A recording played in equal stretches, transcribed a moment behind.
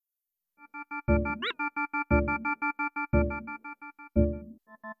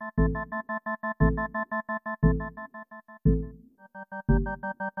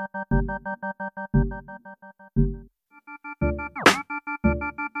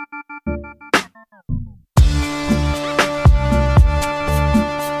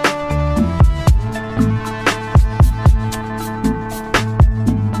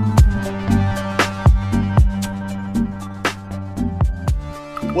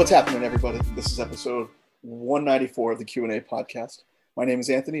What's happening, everybody? This is episode 194 of the Q&A podcast. My name is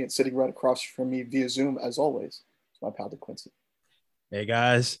Anthony, and sitting right across from me via Zoom, as always, is my pal DeQuincy. Hey,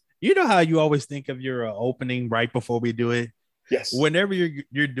 guys. You know how you always think of your opening right before we do it? Yes. Whenever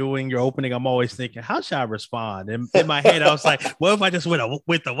you're doing your opening, I'm always thinking, how should I respond? And in my head, I was like, what if I just went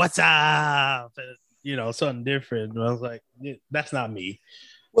with the what's up? Something different. And I was like, that's not me.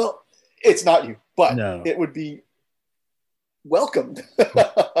 Well, it's not you, but No. It would be welcomed.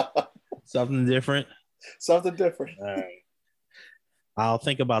 Something different. Something different. All right. I'll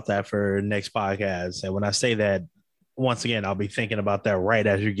think about that for next podcast. And when I say that, once again, I'll be thinking about that right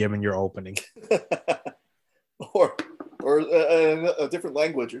as you're giving your opening. or a different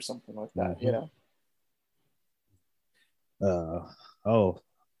language or something like that, Oh,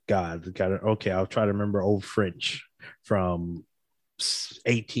 God. Got it. Okay, I'll try to remember old French from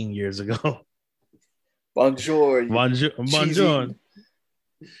 18 years ago. Bonjour. Bonjour.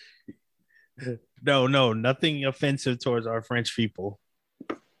 No, nothing offensive towards our French people.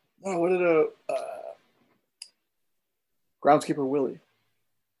 Oh, what did groundskeeper Willie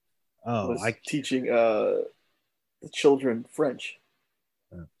was teaching the children French.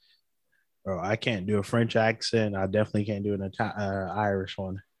 Oh, I can't do a French accent. I definitely can't do an Irish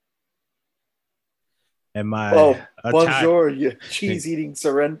one. And my bonjour, you cheese-eating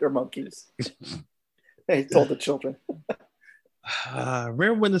surrender monkeys. He told the children.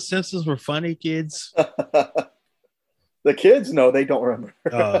 Remember when The Simpsons were funny, kids? The kids? No, they don't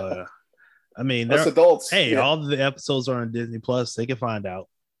remember. I mean, us adults. Hey, all the episodes are on Disney Plus. They can find out.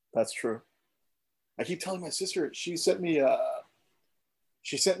 That's true. I keep telling my sister, she sent me a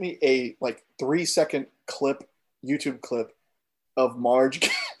 3-second YouTube clip of Marge,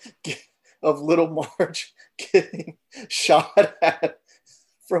 of little Marge getting shot at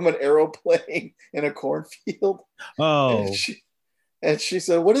from an aeroplane in a cornfield. Oh. And she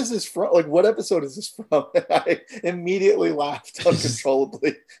said, what is this from? Like, what episode is this from? And I immediately laughed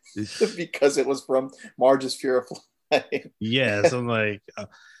uncontrollably because it was from Marge's Fear of Flying. Yes, I'm like,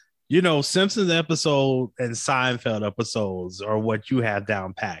 Simpsons episode and Seinfeld episodes are what you have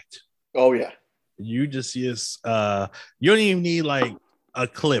down packed. Oh, yeah. You just you don't even need like a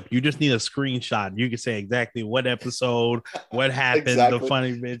clip. You just need a screenshot. You can say exactly what episode, what happened, exactly. The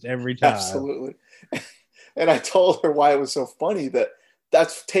funny bitch every time. Absolutely. And I told her why it was so funny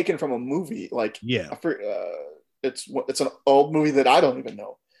that's taken from a movie. Like, yeah, it's an old movie that I don't even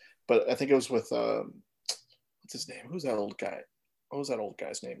know, but I think it was with what's his name? Who's that old guy? What was that old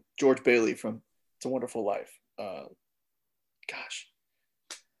guy's name? George Bailey from It's a Wonderful Life.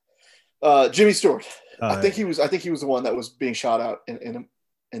 Jimmy Stewart. I think he was the one that was being shot out in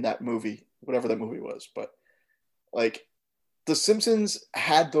that movie, whatever that movie was. But like, The Simpsons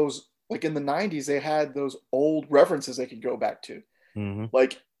had those. Like in the 90s, they had those old references they could go back to. Mm-hmm.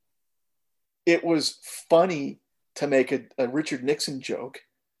 Like, it was funny to make a Richard Nixon joke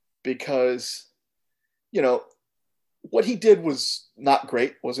because, what he did was not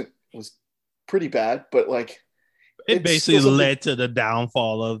great. Was pretty bad, but like it basically led to the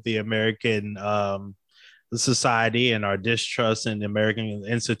downfall of the American society and our distrust in the American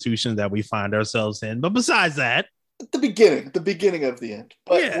institutions that we find ourselves in. But besides that, the beginning of the end.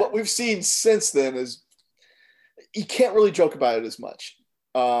 But What we've seen since then is he can't really joke about it as much.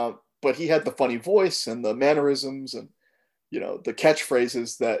 But he had the funny voice and the mannerisms and, the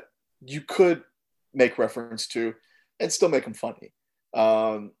catchphrases that you could make reference to and still make them funny.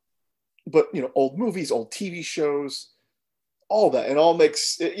 But, old movies, old TV shows, all that. And all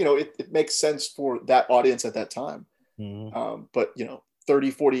makes, it makes sense for that audience at that time. Mm-hmm. But, 30,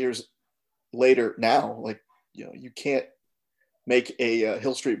 40 years later now, like, you can't make a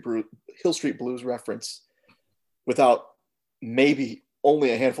Hill Street Blues reference without maybe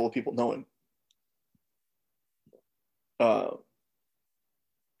only a handful of people knowing. But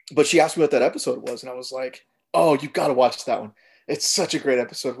she asked me what that episode was, and I was like, "Oh, you got to watch that one. It's such a great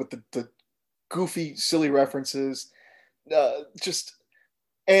episode with the goofy, silly references,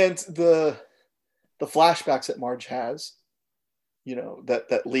 and the flashbacks that Marge has,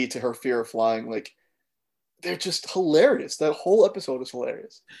 that lead to her fear of flying, like." They're just hilarious. That whole episode is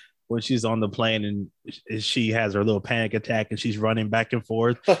hilarious. when she's on the plane and she has her little panic attack and she's running back and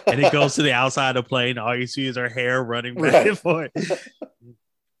forth, and it goes to the outside of the plane. All you see is her hair running back and forth.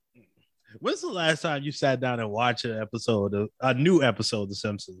 When's the last time you sat down and watched a new episode of The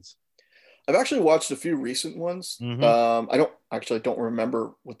Simpsons? I've actually watched a few recent ones. I don't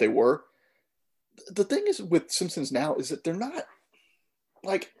remember what they were. The thing is with Simpsons now is that they're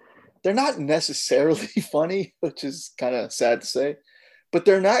not necessarily funny, which is kind of sad to say, but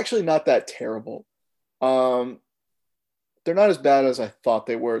they're actually not that terrible. They're not as bad as I thought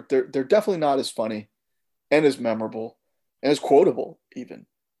they were. They're definitely not as funny and as memorable and as quotable even.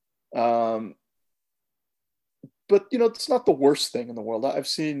 But it's not the worst thing in the world. I've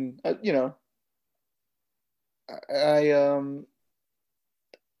seen, I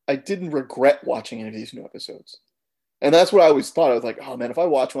didn't regret watching any of these new episodes. And that's what I always thought. I was like, oh man, if I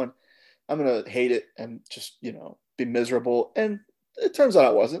watch one, I'm going to hate it and just, be miserable. And it turns out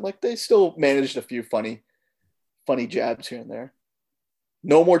I wasn't. Like, they still managed a few funny jabs here and there.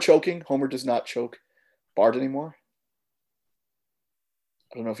 No more choking. Homer does not choke Bart anymore.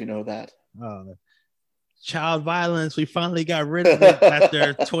 I don't know if you know that. Child violence. We finally got rid of it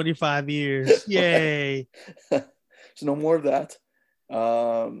after 25 years. Yay. So no more of that.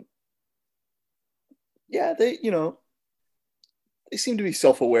 Yeah, they seem to be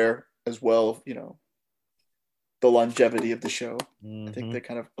self-aware as well, the longevity of the show. Mm-hmm. I think they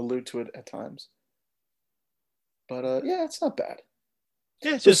kind of allude to it at times. But yeah, it's not bad.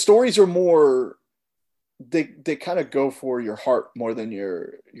 Yeah, the stories are more, they kind of go for your heart more than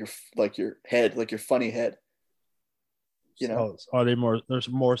your head, like your funny head. So are they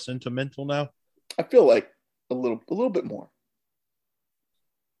more sentimental now? I feel like a little bit more.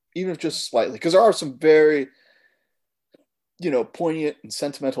 Even if just slightly, because there are some very, poignant and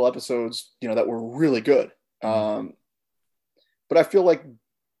sentimental episodes, that were really good. But I feel like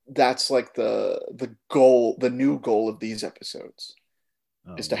that's like the goal, the new goal of these episodes,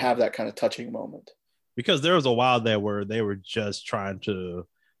 is to have that kind of touching moment. Because there was a while there where they were just trying to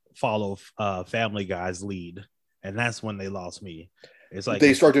follow Family Guy's lead, and that's when they lost me. It's like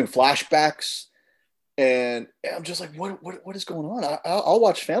they start doing flashbacks. And I'm just like, what is going on? I'll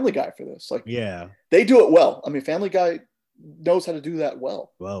watch Family Guy for this. Like, yeah, they do it well. I mean, Family Guy knows how to do that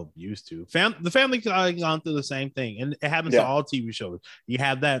well. Well, used to. The Family Guy gone through the same thing, and it happens to all TV shows. You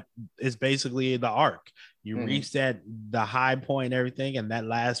have that. It's basically the arc. You reach the high point and everything, and that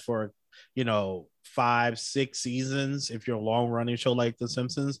lasts for 5-6 seasons if you're a long running show like The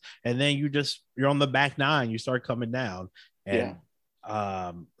Simpsons, and then you're on the back nine. You start coming down, and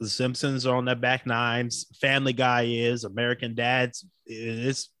The Simpsons are on that back nines. Family Guy is, American Dads.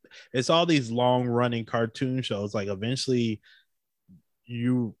 It's all these long running cartoon shows. Like, eventually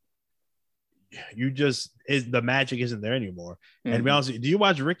the magic isn't there anymore. And to be honest, do you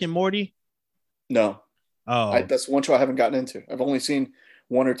watch Rick and Morty? No. That's one show I haven't gotten into. I've only seen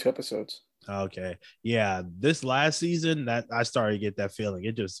 1 or 2 episodes. Okay. Yeah. This last season that I started to get that feeling.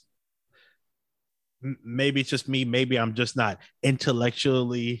 It just, maybe it's just me. Maybe I'm just not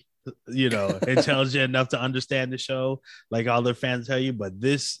intellectually, intelligent enough to understand the show like all the fans tell you. But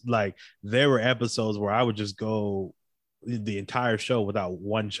there were episodes where I would just go the entire show without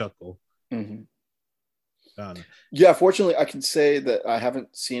one chuckle. Mm-hmm. Yeah, fortunately, I can say that I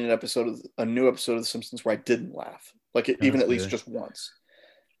haven't seen a new episode of The Simpsons where I didn't laugh, even at least just once.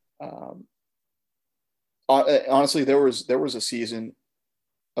 Honestly, there was a season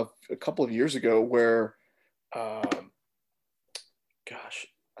of a couple of years ago where, I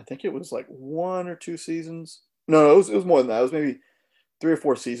think it was like 1 or 2 seasons. No, it was more than that. It was maybe 3 or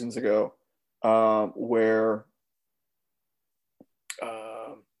 4 seasons ago, where,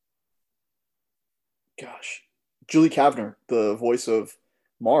 Julie Kavner, the voice of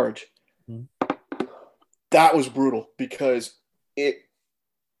Marge, that was brutal because I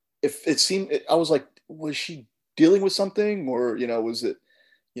was like, was she dealing with something, or was it,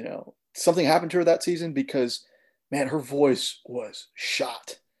 something happened to her that season? Because man, her voice was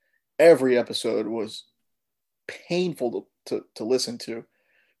shot. Every episode was painful to listen to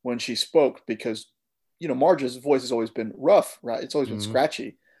when she spoke, because Marge's voice has always been rough, right? It's always been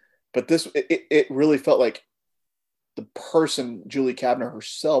scratchy, but it really felt like the person Julie Kavner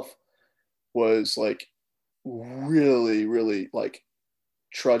herself was like really, really like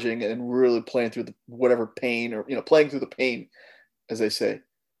trudging and really playing through whatever pain, or playing through the pain, as they say.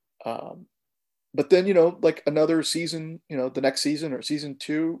 But then like another season, the next season or season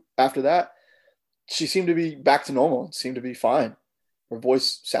 2 after that, she seemed to be back to normal and seemed to be fine. Her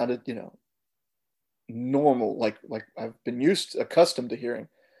voice sounded normal, like I've been accustomed to hearing.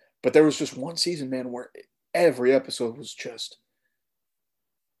 But there was just one season, man, where every episode was just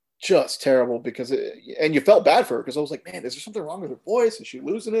just terrible because and you felt bad for her because I was like, man, is there something wrong with her voice? Is she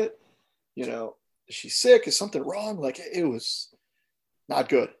losing it? You know, is she sick? Is something wrong? Like it was not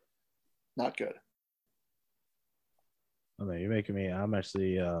good. Not good. I mean, you're making me. I'm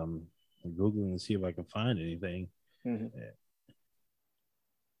actually Googling to see if I can find anything. Mm-hmm.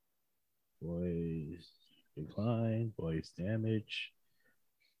 Voice decline, voice damage.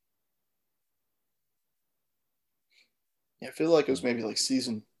 Yeah, I feel like it was maybe like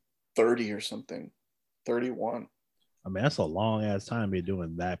season 30 or something, 31. I mean, that's a long ass time to be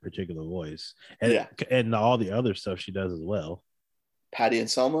doing that particular voice, and yeah, and all the other stuff she does as well. Patty and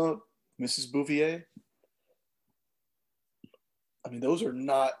Selma, Mrs. Bouvier. I mean, those are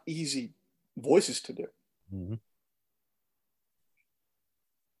not easy voices to do. Mm-hmm.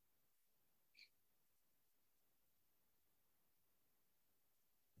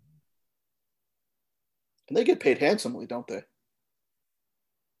 And they get paid handsomely, don't they?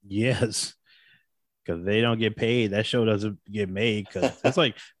 Yes, because they don't get paid. That show doesn't get made because it's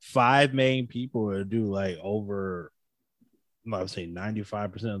like 5 main people to do like over, I would say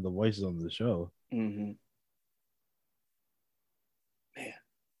 95% of the voices on the show. Mm-hmm. Man.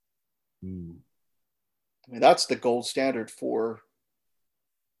 I mean, that's the gold standard for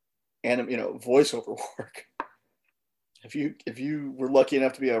voiceover work. If you were lucky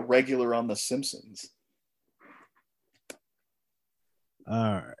enough to be a regular on The Simpsons.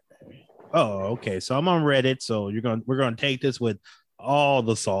 All right. Oh, okay. So I'm on Reddit. So we're gonna take this with all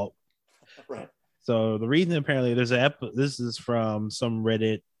the salt. Right. So the reason apparently there's this is from some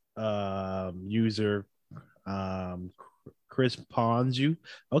Reddit user, Chris Ponzu.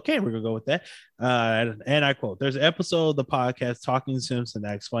 Okay, we're gonna go with that. And I quote: "There's an episode of the podcast Talking Simpson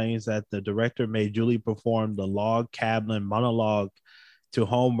that explains that the director made Julie perform the log cabin monologue to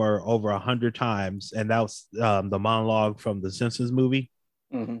Homer over 100 times, and that was the monologue from the Simpsons movie."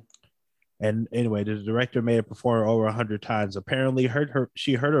 Mm-hmm. And anyway, the director made it perform over 100 times. Apparently,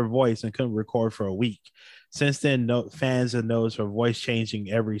 she heard her voice and couldn't record for a week. Since then, fans have noticed her voice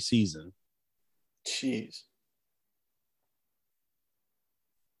changing every season. Jeez.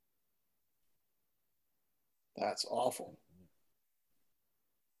 That's awful.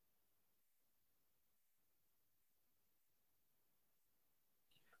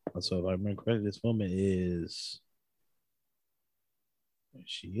 So if I remember correctly, this woman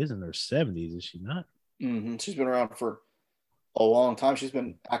she is in her 70s, is she not? Mm-hmm. She's been around for a long time. She's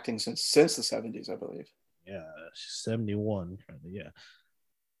been acting since the 70s, I believe. Yeah, she's 71. Yeah.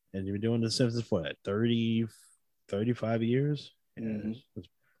 And you've been doing The Simpsons for that 30, 35 years? Yeah. Mm-hmm.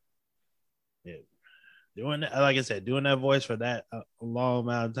 Yeah. Doing that, like I said, doing that voice for that a long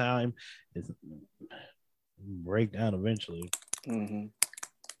amount of time is break down eventually. Mm-hmm.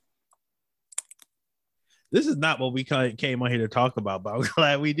 This is not what we came on here to talk about, but I'm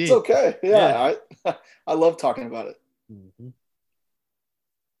glad we did. It's okay. Yeah. I love talking about it. Mm-hmm.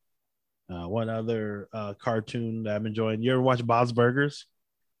 One other cartoon that I'm enjoying. You ever watch Bob's Burgers?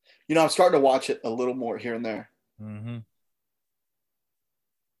 I'm starting to watch it a little more here and there. Mm-hmm.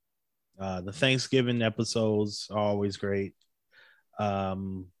 The Thanksgiving episodes are always great. But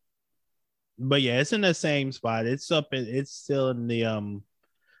yeah, it's in the same spot. It's still in the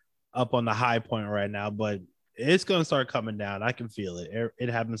up on the high point right now, but it's gonna start coming down. I can feel it. It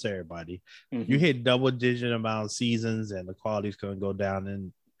happens to everybody. Mm-hmm. You hit double-digit amount of seasons, and the quality's gonna go down.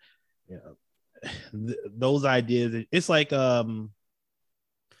 And those ideas, it's like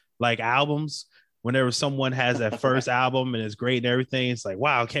albums. Whenever someone has that first album and it's great and everything, it's like,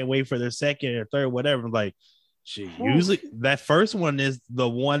 wow, I can't wait for their second or third, whatever. Like, shit, usually that first one is the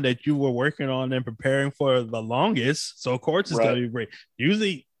one that you were working on and preparing for the longest. So of course it's gonna be great.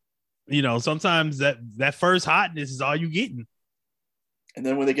 Usually, sometimes that first hotness is all you getting. And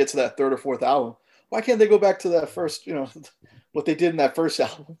then when they get to that third or fourth album, why can't they go back to that first, what they did in that first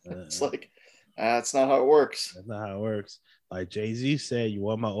album? It's like, that's not how it works. That's not how it works. Like Jay-Z said, you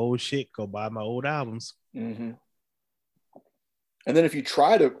want my old shit, go buy my old albums. Mm-hmm. And then if you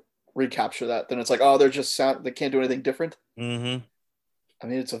try to recapture that, then it's like, oh, they can't do anything different. Mm-hmm. I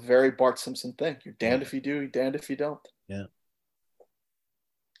mean, it's a very Bart Simpson thing. You're damned if you do, you're damned if you don't. Yeah.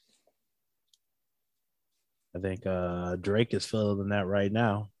 I think Drake is feeling that right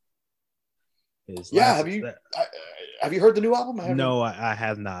now. Have you heard the new album? No, I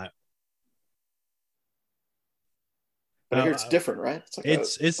have not. But I hear it's different, right?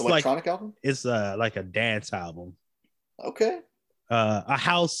 It's like electronic album. It's like a dance album. Okay. A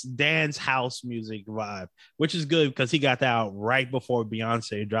house music vibe, which is good because he got that out right before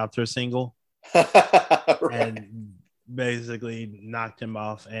Beyonce dropped her single, right. And basically knocked him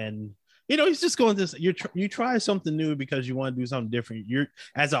off. And He's just going this. You try something new because you want to do something different. You're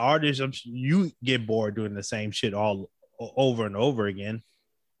as an artist, you get bored doing the same shit all over and over again.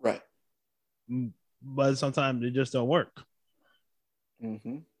 Right. But sometimes it just don't work.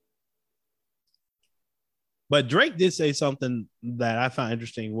 Mm-hmm. But Drake did say something that I found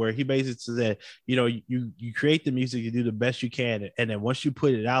interesting, where he basically said, you create the music, you do the best you can, and then once you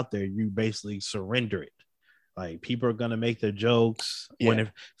put it out there, you basically surrender it. Like, people are gonna make their jokes when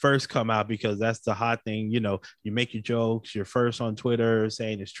it first come out, because that's the hot thing. You make your jokes, you're first on Twitter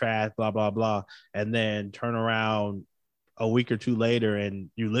saying it's trash, blah blah blah, and then turn around a week or two later and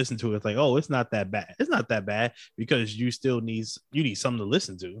you listen to it, it's like, oh, it's not that bad. It's not that bad, because you need something to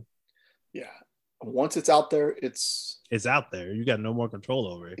listen to. Yeah. Once it's out there, it's out there. You got no more control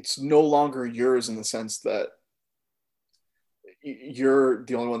over it. It's no longer yours, in the sense that you're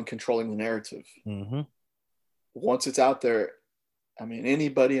the only one controlling the narrative. Mm-hmm. Once it's out there, I mean,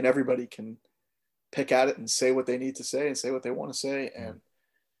 anybody and everybody can pick at it and say what they need to say and say what they want to say. And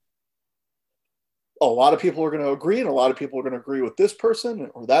a lot of people are going to agree, and a lot of people are going to agree with this person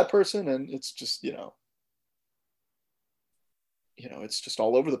or that person. And it's just, it's just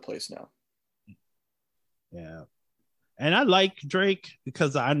all over the place now. Yeah. And I like Drake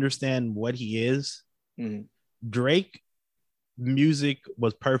because I understand what he is. Mm-hmm. Drake music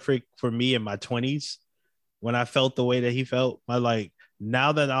was perfect for me in my 20s. When I felt the way that he felt.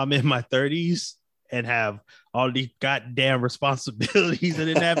 Now that I'm in my 30s and have all these goddamn responsibilities that I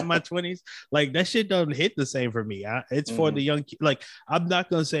didn't have in my 20s, like, that shit doesn't hit the same for me. It's for the young, I'm not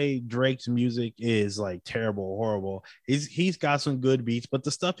gonna say Drake's music is like terrible or horrible. He's got some good beats, but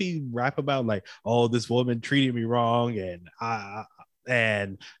the stuff he rap about, like, oh, this woman treated me wrong,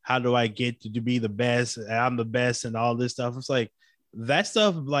 and how do I get to be the best, and I'm the best, and all this stuff. It's like, that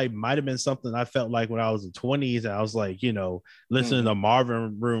stuff might have been something I felt like when I was in 20s, and I was like, listening to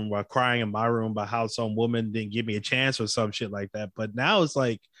Marvin Room while crying in my room about how some woman didn't give me a chance or some shit like that. But now it's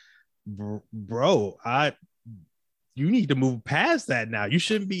like, bro, you need to move past that now. You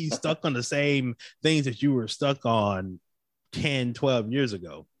shouldn't be stuck on the same things that you were stuck on 10, 12 years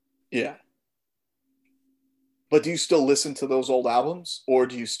ago. Yeah. But do you still listen to those old albums, or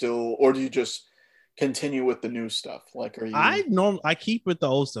do you just continue with the new stuff? Like, are you? I keep with the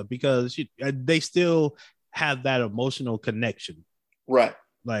old stuff because they still have that emotional connection, right?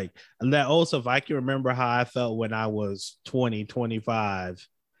 Like, and that old stuff, I can remember how I felt when I was 20, 25,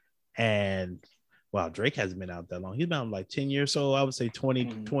 and well, Drake hasn't been out that long. He's been out like 10 years, so I would say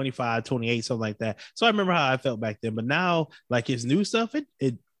 20, 25, 28, something like that. So I remember how I felt back then. But now, like, his new stuff,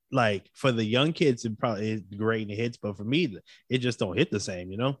 it like, for the young kids, it probably is great and it hits, but for me, it just don't hit the same,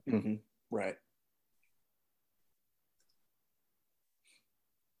 Mm-hmm. Right.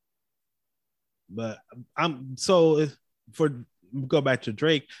 But go back to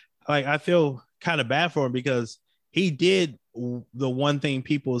Drake, like, I feel kind of bad for him because he did the one thing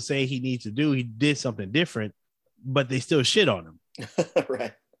people say he needs to do. He did something different, but they still shit on him.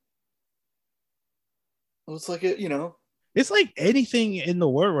 Right. Well, it's like it's like anything in the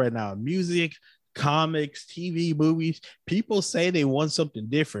world right now, music, comics, TV, movies, people say they want something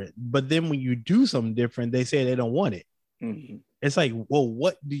different, but then when you do something different, they say they don't want it. Mm-hmm. It's like, well,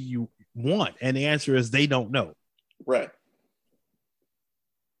 what do you want? And the answer is they don't know. Right.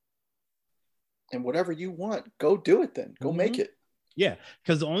 And whatever you want, go do it then. Go make it. Yeah,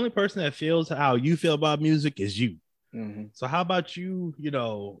 because the only person that feels how you feel about music is you. Mm-hmm. So how about you,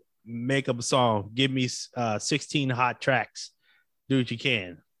 make up a song, give me 16 hot tracks, do what you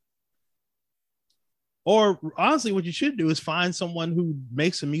can. Or honestly, what you should do is find someone who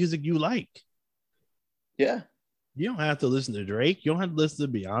makes some music you like. Yeah. You don't have to listen to Drake. You don't have to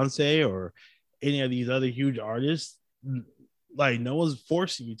listen to Beyonce or any of these other huge artists. Like, no one's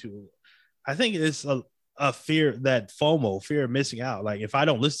forcing you to. I think it's a fear, that FOMO, fear of missing out. Like, if I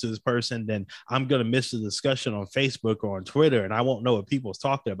don't listen to this person, then I'm going to miss the discussion on Facebook or on Twitter, and I won't know what people's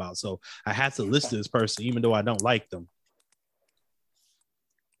talking about. So I have to listen to this person, even though I don't like them.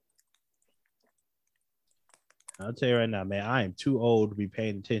 I'll tell you right now, man, I am too old to be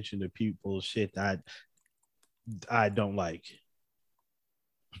paying attention to people's shit that I don't like.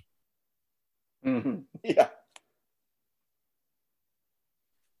 Mm-hmm. Yeah.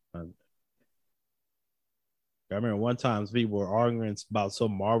 I remember one time people were arguing about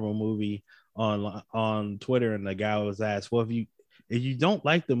some Marvel movie on Twitter, and the guy was asked, well, if you don't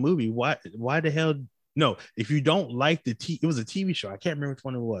like the movie, why the hell? No, if you don't like it was a TV show. I can't remember which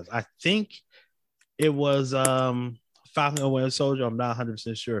one it was. I think it was Falcon and Winter Soldier. I'm not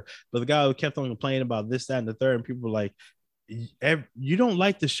 100% sure. But the guy who kept on complaining about this, that, and the third, and people were like, you don't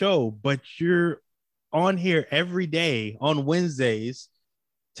like the show, but you're on here every day on Wednesdays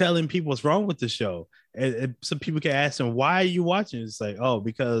telling people what's wrong with the show. And some people can ask him, why are you watching? It's like, oh,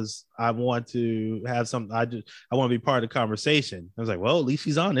 because I want to have something. I want to be part of the conversation. I was like, well, at least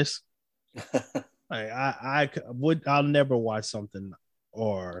he's honest. I'll never watch something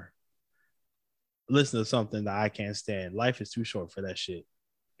or listen to something that I can't stand. Life is too short for that shit.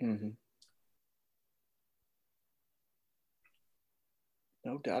 Mm-hmm.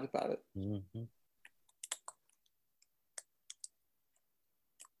 No doubt about it. Mm-hmm.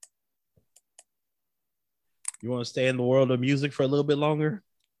 You want to stay in the world of music for a little bit longer?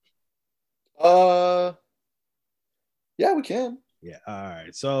 Yeah, we can. Yeah. All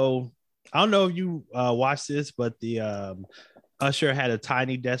right. So I don't know if you watched this, but the Usher had a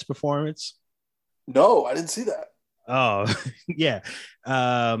Tiny Desk performance. No, I didn't see that. Oh, yeah.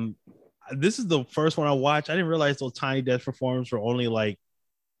 This is the first one I watched. I didn't realize those Tiny Desk performances were only like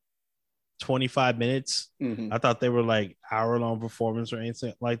 25 minutes. Mm-hmm. I thought they were like hour-long performance or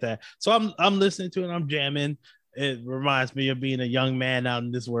anything like that. So I'm listening to it. I'm jamming. It reminds me of being a young man out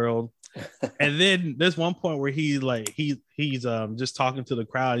in this world. And then there's one point where he's just talking to the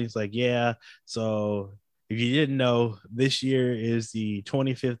crowd. He's like, yeah, so if you didn't know, this year is the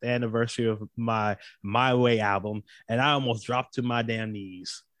 25th anniversary of my Way album, and I almost dropped to my damn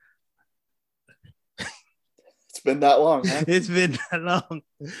knees. It's been that long, huh? It's been that long.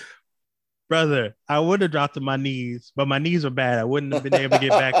 Brother, I would have dropped to my knees, but my knees are bad. I wouldn't have been able to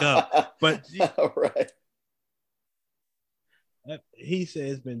get back up. But right. He said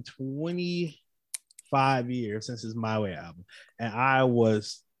it's been 25 years since his My Way album, and I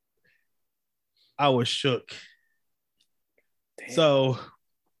was shook. Damn. So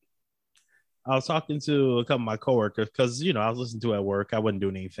I was talking to a couple of my coworkers because I was listening to it at work. I wasn't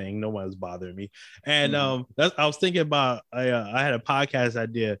doing anything. No one was bothering me. And I was thinking about I had a podcast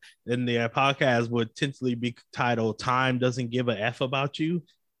idea, and the podcast would tentatively be titled "Time Doesn't Give a F About You,"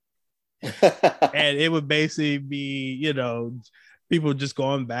 and it would basically be people just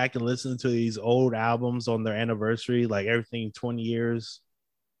going back and listening to these old albums on their anniversary, like everything 20 years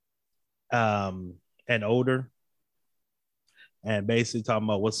and older. And basically talking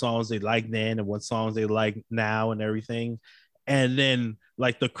about what songs they like then and what songs they like now and everything. And then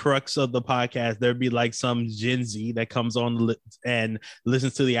like the crux of the podcast, there'd be like some Gen Z that comes on and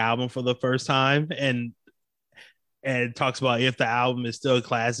listens to the album for the first time and talks about if the album is still a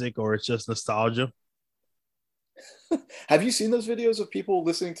classic or it's just nostalgia. Have you seen those videos of people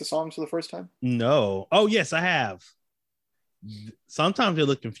listening to songs for the first time? No. Oh, yes, I have. Sometimes they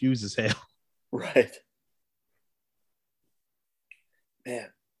look confused as hell. Right.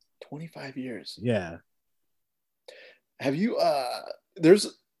 Man, 25 years. Yeah. Have you if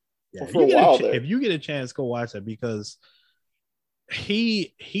you get a chance, go watch that, because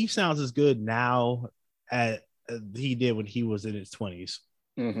he sounds as good now as he did when he was in his 20s.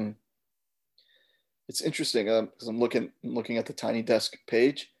 Mm-hmm. It's interesting because I'm looking at the Tiny Desk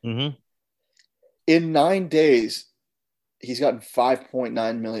page. Mm-hmm. In 9 days, he's gotten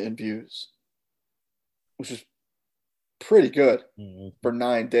 5.9 million views, which is pretty good for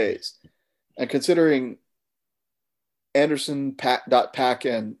 9 days. And considering Anderson Paak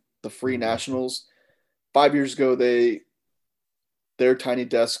and the Free Nationals, 5 years ago, their Tiny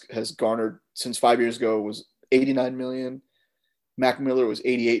Desk has garnered, since 5 years ago, was 89 million. Mac Miller was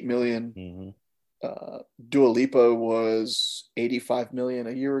 88 million. Mm-hmm. Dua Lipa was 85 million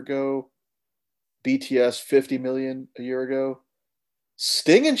a year ago. BTS 50 million a year ago.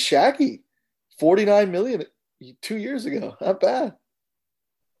 Sting and Shaggy 49 million 2 years ago. Not bad.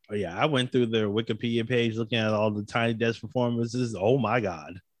 Oh yeah, I went through their Wikipedia page looking at all the Tiny Desk performances. Oh my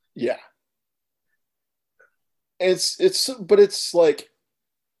god. Yeah. It's like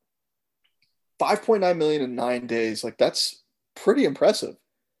 5.9 million in 9 days. Like, that's pretty impressive,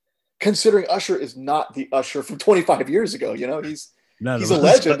 considering Usher is not the Usher from 25 years ago. He's a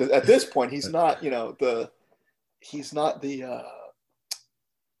legend at this point. He's not, he's not the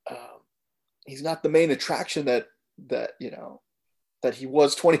main attraction that he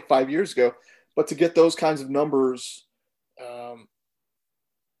was 25 years ago. But to get those kinds of numbers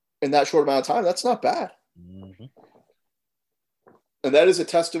in that short amount of time, that's not bad. Mm-hmm. And that is a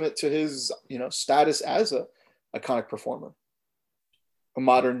testament to his, status as a iconic performer, a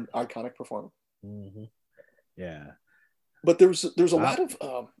modern iconic performer. Mm-hmm. Yeah. But there's a lot of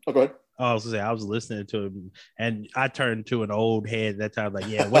go ahead. I was gonna say, I was listening to him and I turned to an old head that time, like,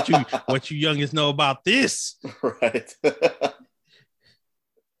 yeah, what you youngest know about this? Right.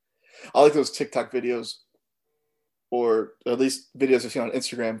 I like those TikTok videos, or at least videos I've seen on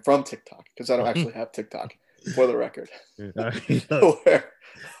Instagram from TikTok, because I don't actually have TikTok, for the record. where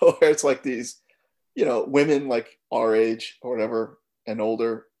it's like these, women like our age or whatever, and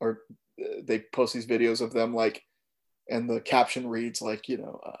older, or they post these videos of them like, and the caption reads like,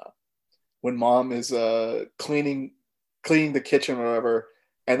 when mom is cleaning the kitchen or whatever,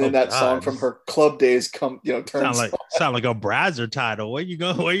 and then that song from her club days turns sound like a Brazzers title. Where you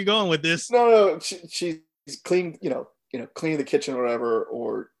going with this? No, she's cleaning cleaning the kitchen or whatever,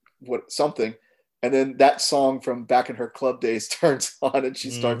 or something, and then that song from back in her club days turns on, and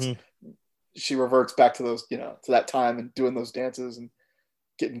she reverts back to those, to that time and doing those dances and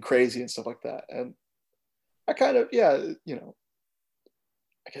getting crazy and stuff like that. And I kind of, I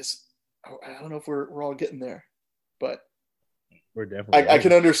guess, I don't know if we're all getting there, but we're definitely. I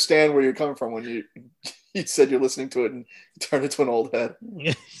can understand where you're coming from when you said you're listening to it and you turned into an old head.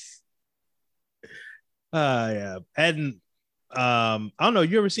 Yeah, and I don't know.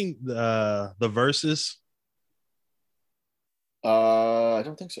 You ever seen the Versus? I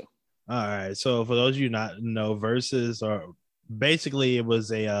don't think so. All right. So for those of you not know, Versus are basically, it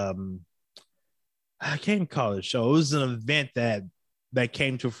was a I can't call it a show. It was an event that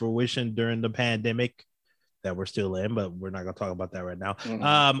came to fruition during the pandemic that we're still in, but we're not gonna talk about that right now.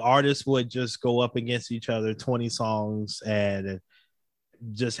 Mm-hmm. Artists would just go up against each other, 20 songs, and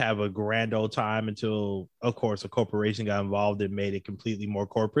just have a grand old time until, of course, a corporation got involved and made it completely more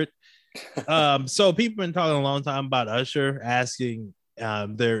corporate. So people been talking a long time about Usher, asking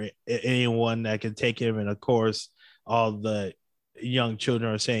there anyone that can take him, and of course, all the young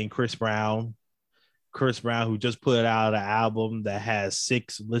children are saying Chris Brown, who just put out an album that has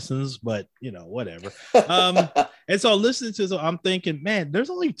 6 listens, but whatever. And so listening to, I'm thinking, man, there's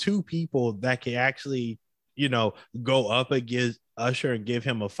only 2 people that can actually, go up against Usher and give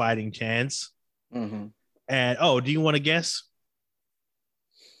him a fighting chance. Mm-hmm. And do you want to guess?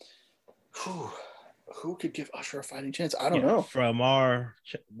 Who could give Usher a fighting chance? I don't know. From our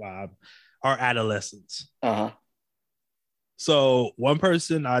adolescents. Uh-huh. So one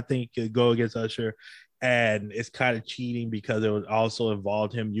person I think could go against Usher, and it's kind of cheating because it would also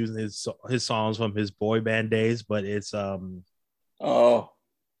involve him using his songs from his boy band days, but it's Justin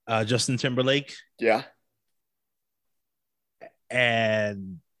Timberlake. Yeah.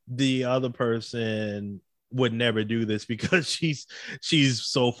 And the other person would never do this because she's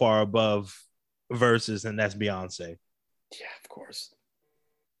so far above Versus, and that's Beyonce. Yeah, of course.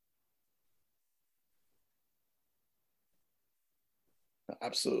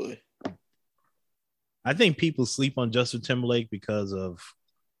 Absolutely. I think people sleep on Justin Timberlake because of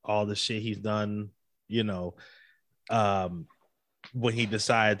all the shit he's done, when he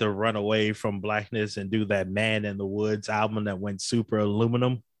decided to run away from blackness and do that Man in the Woods album that went super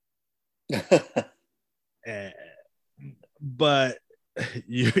aluminum. But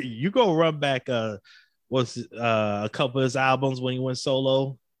you go run back a couple of his albums when he went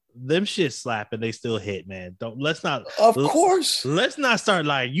solo. Them shit slap and they still hit, man. Let's not start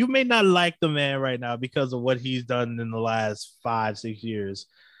lying. You may not like the man right now because of what he's done in the last 5-6 years,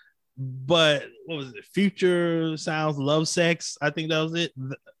 but what was it? Future Sounds, Love Sex, I think that was it.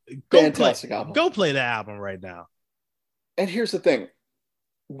 Fantastic album. Go play the album right now. And here's the thing,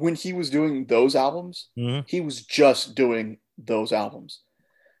 when he was doing those albums, mm-hmm. he was just doing those albums.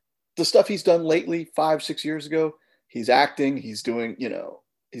 The stuff he's done lately, 5-6 years ago, he's acting, he's doing,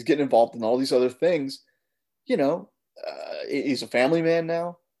 he's getting involved in all these other things. He's a family man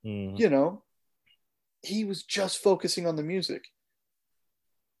now. Mm. He was just focusing on the music.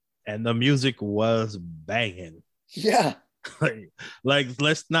 And the music was banging. Yeah. like,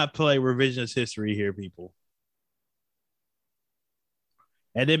 let's not play revisionist history here, people.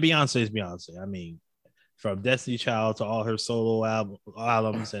 And then Beyonce is Beyonce. I mean, from Destiny Child to all her solo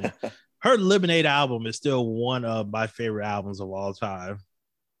albums, and her Lemonade album is still one of my favorite albums of all time.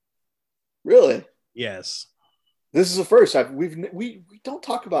 Really? Yes. This is the first. We don't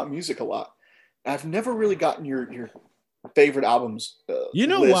talk about music a lot. I've never really gotten your favorite albums. You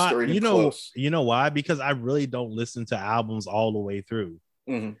know why? You know why? Because I really don't listen to albums all the way through.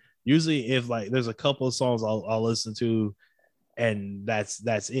 Mm-hmm. Usually, if there's a couple of songs I'll listen to, and that's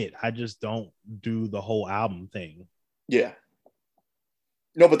it. I just don't do the whole album thing. Yeah.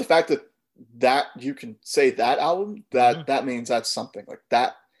 No, but the fact that you can say that album, that means that's something. Like,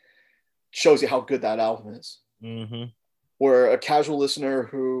 that shows you how good that album is. Mm-hmm. Or a casual listener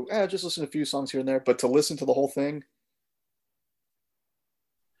who just listen to a few songs here and there, but to listen to the whole thing,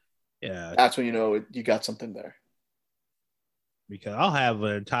 yeah, that's when you got something there. Because I'll have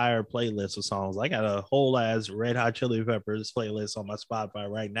an entire playlist of songs. I got a whole ass Red Hot Chili Peppers playlist on my Spotify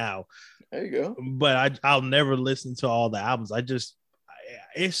right now. There you go. But I'll never listen to all the albums.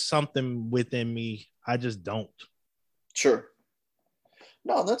 It's something within me. I just don't. Sure.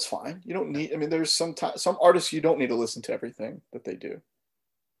 No, that's fine. You don't need. I mean, there's some artists you don't need to listen to everything that they do.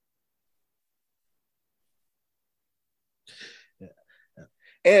 Yeah.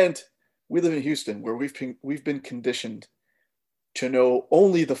 And we live in Houston, where we've been conditioned to know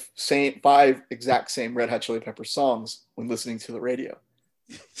only the same 5 exact same Red Hot Chili Peppers songs when listening to the radio.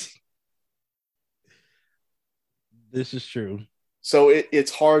 This is true. So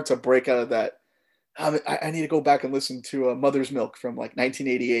it's hard to break out of that. I need to go back and listen to Mother's Milk from like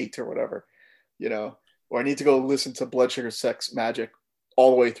 1988 or whatever, or I need to go listen to Blood Sugar Sex Magik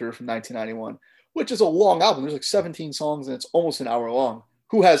all the way through from 1991, which is a long album. There's like 17 songs and it's almost an hour long.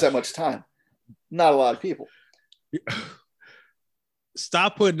 Who has that much time? Not a lot of people.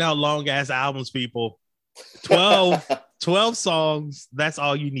 Stop putting out long ass albums, people. 12 songs. That's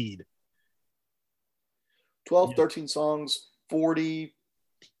all you need. 12, 13 songs, 40,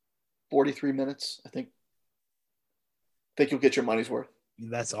 43 minutes. I think you'll get your money's worth.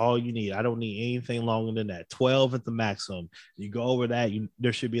 That's all you need. I don't need anything longer than that. 12 at the maximum. You go over that,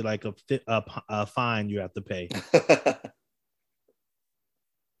 there should be like a fine you have to pay.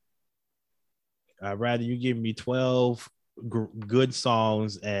 I'd rather you give me 12 good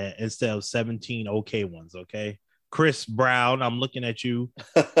songs instead of 17 okay ones. Okay, Chris Brown, I'm looking at you.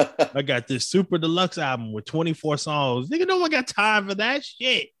 I got this super deluxe album with 24 songs. Nigga, no one got time for that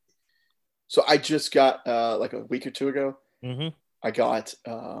shit. So I just got like a week or two ago. Mm-hmm. I got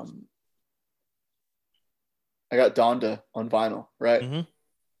Donda on vinyl, right? Mm-hmm.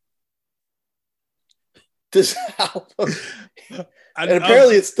 This album, and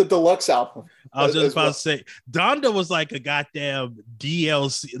apparently it's the deluxe album. I was just about to say, Donda was like a goddamn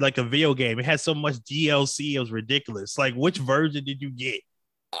DLC, like a video game. It had so much DLC, it was ridiculous. Like, which version did you get?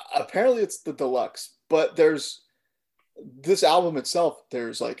 Apparently it's the deluxe, but there's this album itself.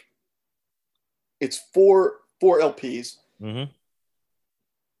 There's like, it's four LPs. Mm-hmm.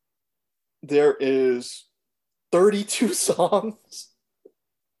 There is 32 songs.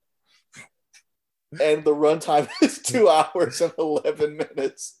 And the runtime is 2 hours and 11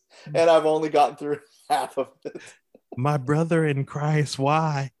 minutes. And I've only gotten through half of it. My brother in Christ,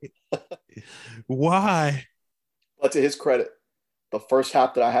 why? Why? But to his credit, the first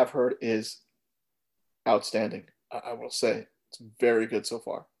half that I have heard is outstanding. I will say it's very good so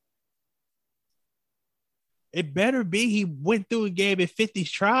far. It better be. He went through and gave it 50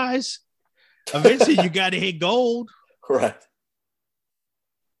 tries. Eventually, you got to hit gold. Correct.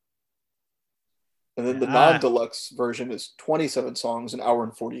 And then the non-deluxe version is 27 songs, an hour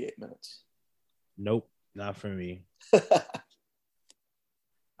and 48 minutes. Nope, not for me. I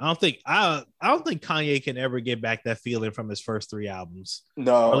don't think Kanye can ever get back that feeling from his first 3 albums.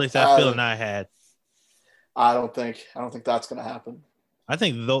 No, or at least that feeling I had. I don't think that's going to happen. I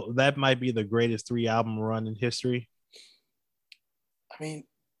think that might be the greatest 3-album run in history. I mean,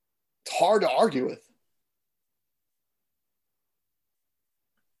 it's hard to argue with.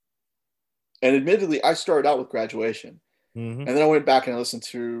 And admittedly, I started out with Graduation. Mm-hmm. And then I went back and I listened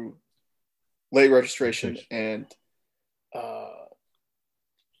to Late Registration and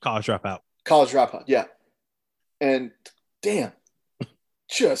College Dropout. College Dropout, yeah. And damn,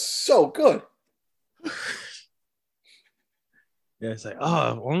 just so good. Yeah, it's like,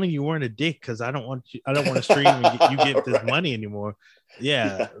 oh, only you weren't a dick because I don't want to stream and you get this money anymore.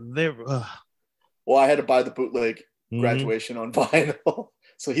 Yeah. Well, I had to buy the bootleg Graduation on vinyl.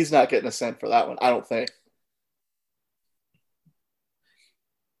 So he's not getting a cent for that one, I don't think.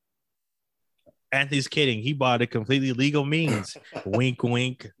 Anthony's kidding. He bought a completely legal means. Wink,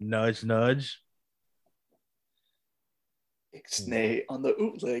 wink, nudge, nudge. Ixnay on the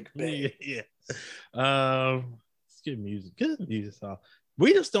bootleg, babe. Yeah. It's good music. Good music song.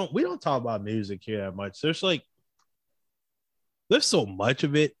 We don't talk about music here that much. There's so much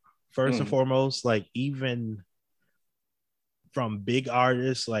of it, first and foremost. Like, even from big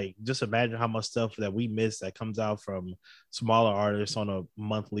artists, like, just imagine how much stuff that we miss that comes out from smaller artists on a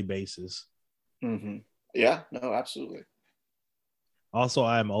monthly basis. Mm-hmm. Yeah, no, absolutely. Also,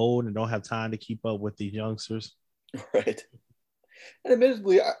 I'm old and don't have time to keep up with these youngsters. Right. And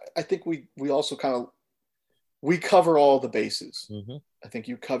admittedly, I think we also kind of, we cover all the bases. Mm-hmm. I think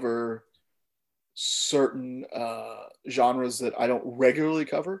you cover certain genres that I don't regularly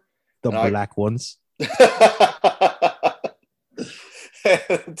cover. The black ones.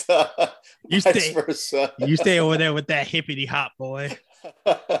 And you stay over there with that hippity hop, boy.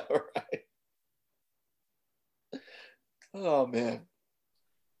 Right. Oh man.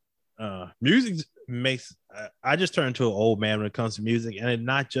 Music makes I just turn into an old man when it comes to music, and it's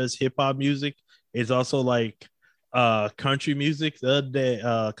not just hip hop music. It's also like country music. The other day,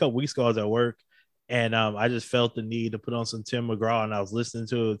 a couple weeks ago, I was at work, And I just felt the need to put on some Tim McGraw, and I was listening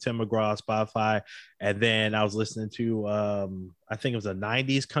to Tim McGraw Spotify, and then I was listening to I think it was a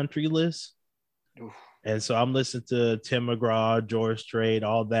 '90s country list. Oof. And so I'm listening to Tim McGraw, George Strait,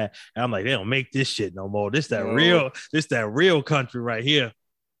 all that, and I'm like, they don't make this shit no more. This that real country right here.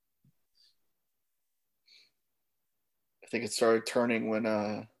 I think it started turning when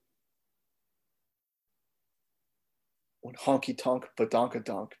Honky Tonk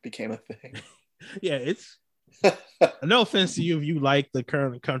Badonkadonk became a thing. Yeah, it's no offense to you if you like the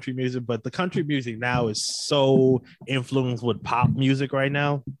current country music, but the country music now is so influenced with pop music right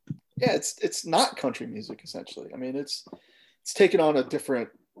now. Yeah, it's not country music essentially. I mean, it's taken on a different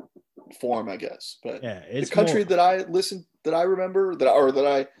form, I guess. But yeah, it's the country that I remember, that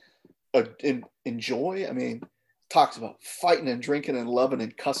I enjoy. I mean, talks about fighting and drinking and loving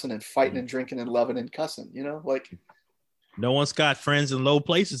and cussing and fighting and drinking and loving and cussing. You know, like no one's got friends in low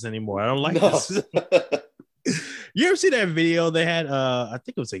places anymore. I don't like this. You ever see that video they had? I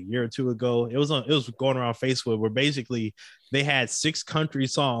think it was a year or two ago. It was going around Facebook where basically they had 6 country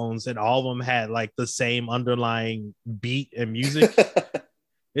songs and all of them had like the same underlying beat and music.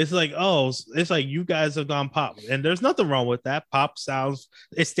 It's like, it's like you guys have gone pop, and there's nothing wrong with that. Pop sounds,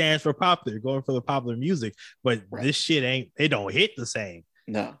 it stands for popular, going for the popular music, but This shit it don't hit the same.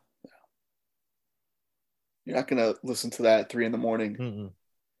 No. You're not gonna listen to that at 3 a.m.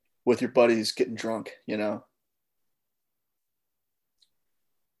 with your buddies getting drunk, you know.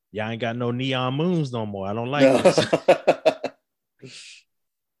 Y'all ain't got no neon moons no more. I don't like this.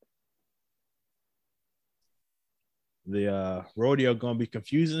 The rodeo gonna be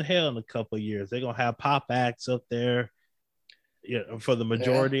confusing hell in a couple of years. They're gonna have pop acts up there, for the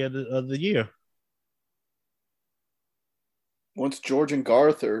majority of the year. Once George and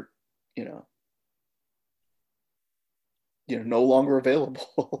Garth are, no longer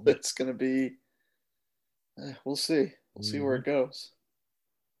available, it's gonna be. We'll see. We'll see where it goes.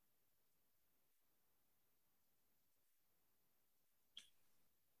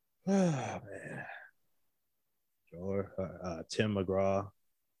 Oh man. Or Tim McGraw.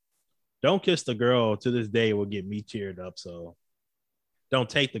 Don't Kiss the Girl to this day will get me teared up. So Don't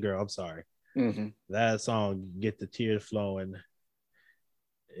Take the Girl. I'm sorry. Mm-hmm. That song get the tears flowing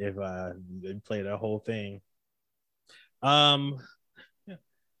if I play that whole thing. Damn,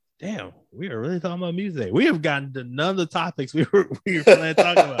 we are really talking about music. We have gotten to none of the topics we were planning to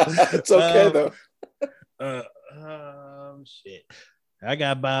talk about. It's okay though. Shit. I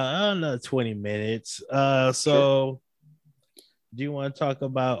got about another 20 minutes. So sure. Do you want to talk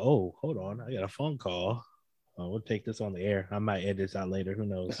about? Oh, hold on. I got a phone call. We'll take this on the air. I might edit this out later. Who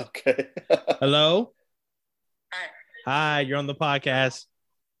knows? Okay. Hello? Hi. Hi, you're on the podcast.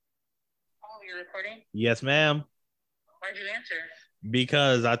 Oh, you're recording? Yes, ma'am. Why'd you answer?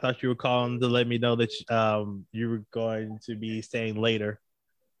 Because I thought you were calling to let me know that you were going to be staying later.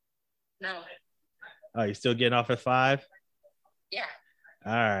 No. Oh, you still getting off at 5? Yeah.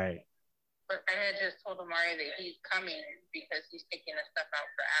 All right. But I had just told Amari that he's coming because he's taking the stuff out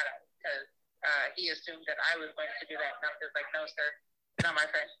for Adam because he assumed that I was going to do that. And I'm just like, no, sir, not my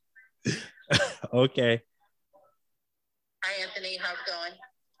friend. Okay. Hi, Anthony. How's it going?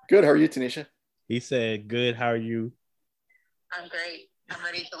 Good. How are you, Tanisha? He said, good. How are you? I'm great. I'm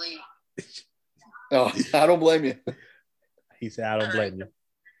ready to leave. Oh, I don't blame you. He said, I don't blame you.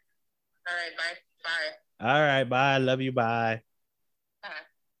 All right. Bye. Bye. All right. Bye. Love you. Bye.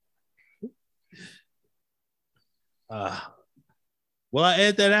 Will I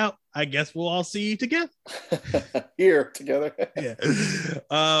edit that out? I guess we'll all see you together. Here together. Yeah.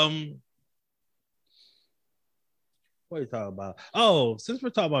 What are you talking about? Oh, since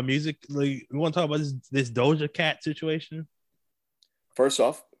we're talking about music, we want to talk about this Doja Cat situation. First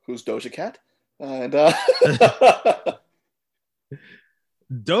off, who's Doja Cat? And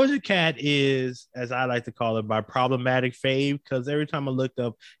Doja Cat is, as I like to call it, my problematic fave, because every time I look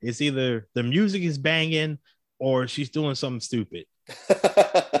up, it's either the music is banging or she's doing something stupid.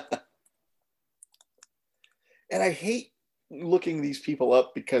 And I hate looking these people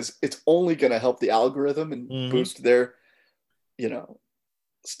up because it's only going to help the algorithm and boost their,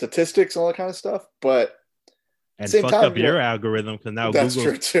 statistics and all that kind of stuff. But and fuck up your algorithm because now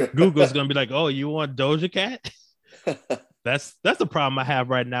Google's going to be like, oh, you want Doja Cat? That's the problem I have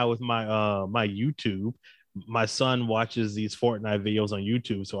right now with my my YouTube. My son watches these Fortnite videos on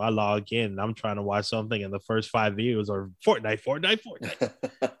YouTube, so I log in and I'm trying to watch something, and the first 5 videos are Fortnite.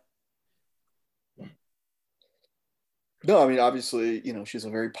 No, I mean, obviously, she's a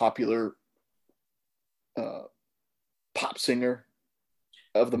very popular pop singer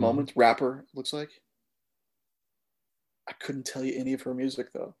of the moment, rapper, looks like. I couldn't tell you any of her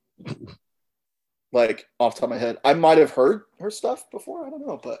music, though. like off the top of my head. I might have heard her stuff before. I don't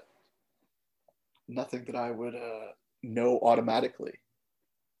know, but nothing that I would know automatically.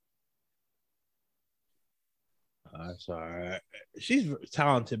 Sorry, she's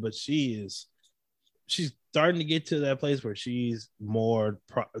talented, but she's starting to get to that place where she's more.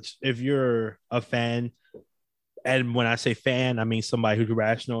 If you're a fan, and when I say fan, I mean somebody who's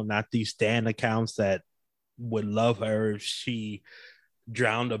rational, not these stan accounts that would love her if she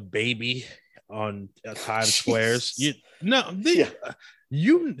drowned a baby on Times Squares.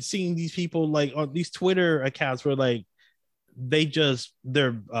 You seen these people like on these Twitter accounts where like they just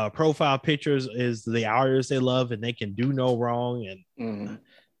their profile pictures is the artists they love and they can do no wrong, and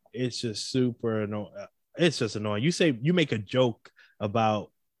it's just super annoying. It's just annoying. You make a joke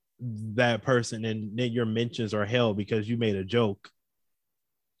about that person and then your mentions are held because you made a joke.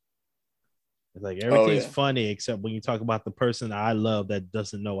 It's like everything's funny except when you talk about the person I love that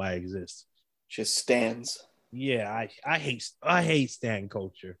doesn't know I exist. Just stands. Yeah, I hate stan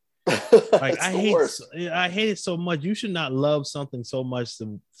culture. Like I hate it so much. You should not love something so much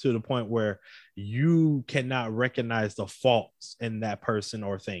to the point where you cannot recognize the faults in that person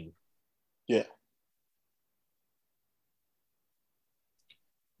or thing. Yeah.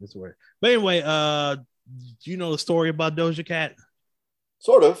 That's weird. But anyway, do you know the story about Doja Cat?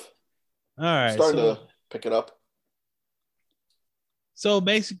 Sort of. All right. Starting to pick it up. So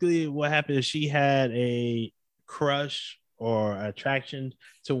basically what happened is she had a crush or attraction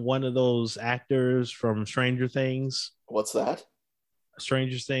to one of those actors from Stranger Things. What's that?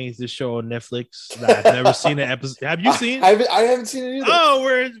 Stranger Things, this show on Netflix that I've never seen an episode. Have you seen it? I haven't seen it either. Oh,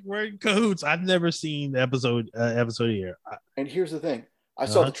 we're in cahoots. I've never seen the episode here. And here's the thing. I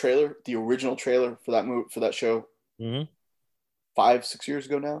saw the trailer, the original trailer for that movie, for that show 5-6 years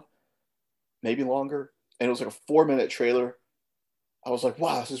ago now, maybe longer. And it was like a 4-minute trailer. I was like,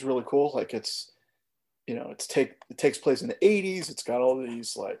 wow, this is really cool. Like it's, you know, it takes place in the 80s. It's got all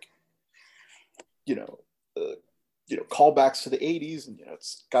these like, callbacks to the 80s, and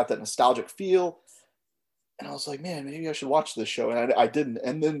it's got that nostalgic feel. And I was like, man, maybe I should watch this show. And I didn't.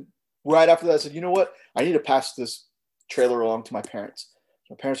 And then right after that, I said, you know what? I need to pass this trailer along to my parents.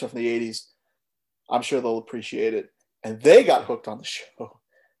 My parents are from the 80s. I'm sure they'll appreciate it. And they got hooked on the show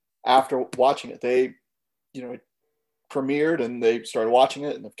after watching it. They, it premiered and they started watching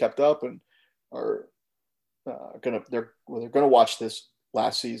it and have kept up and are they're gonna watch this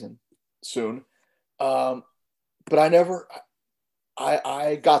last season soon. But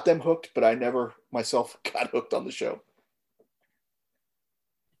I got them hooked, but I never myself got hooked on the show.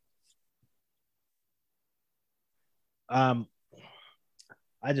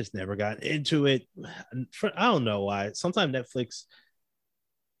 I just never got into it. I don't know why. Sometimes Netflix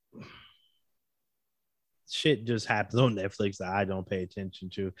shit just happens on Netflix that I don't pay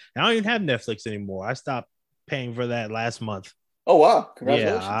attention to. And I don't even have Netflix anymore. I stopped paying for that last month. Oh wow!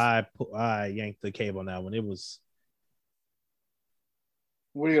 Congratulations. Yeah, I yanked the cable on that one. It was.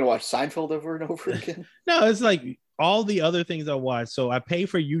 What are you gonna watch? Seinfeld over and over again? No, it's like all the other things I watch. So I pay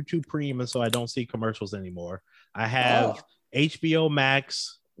for YouTube Premium, so I don't see commercials anymore. I have HBO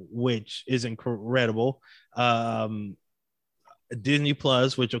Max, which is incredible. Disney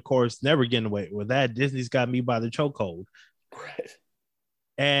Plus, which of course never getting away with that. Disney's got me by the chokehold. Right.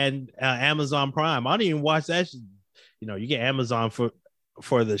 And Amazon Prime. I don't even watch that. You get Amazon for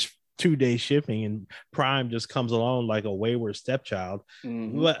the 2-day shipping, and Prime just comes along like a wayward stepchild.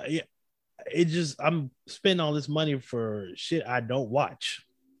 Mm-hmm. But yeah, I'm spending all this money for shit I don't watch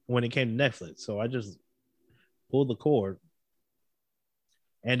when it came to Netflix. So I just pulled the cord.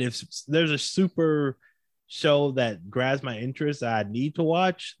 And if there's a super show that grabs my interest that I need to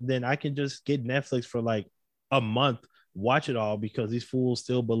watch, then I can just get Netflix for like a month, watch it all, because these fools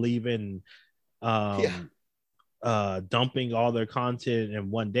still believe in dumping all their content in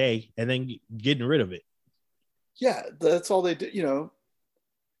one day and then getting rid of it. Yeah, that's all they do,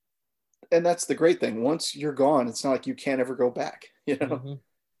 and that's the great thing. Once you're gone, it's not like you can't ever go back, Mm-hmm.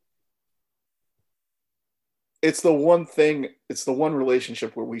 It's the one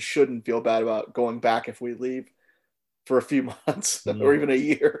relationship where we shouldn't feel bad about going back if we leave for a few months or even a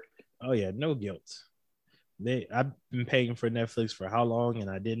year. Oh yeah, no guilt. I've been paying for Netflix for how long,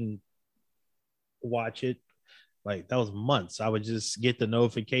 and I didn't watch it. Like that was months. I would just get the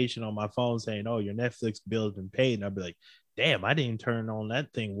notification on my phone saying, "Oh, your Netflix bill has been paid," and I'd be like, "Damn, I didn't turn on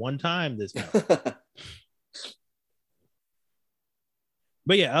that thing one time this month."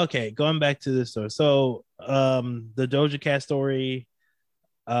 But yeah, okay. Going back to this story. So, the Doja Cat story.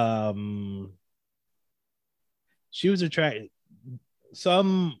 She was attracted.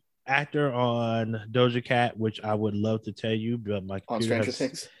 Some actor on Doja Cat, which I would love to tell you, but my on Stranger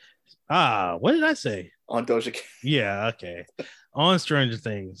Things. What did I say? On Doja Cat. Yeah, okay. On Stranger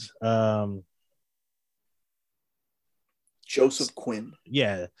Things. Joseph Quinn.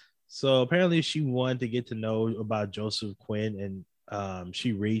 Yeah. So apparently she wanted to get to know about Joseph Quinn, and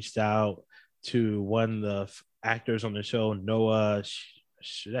she reached out to one of the actors on the show, Noah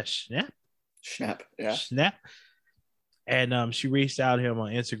Schnapp. Yeah. Schnapp. And she reached out to him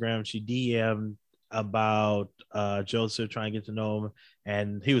on Instagram. She DM'd about Joseph, trying to get to know him,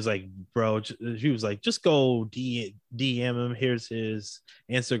 and he was like, bro, he was like, just go DM him, here's his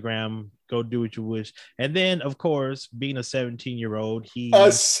Instagram, go do what you wish. And then of course, being a 17-year-old, he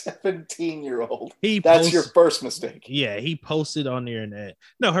that's your first mistake. Yeah, he posted on the internet.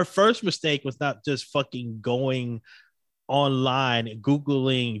 No, her first mistake was not just fucking going online,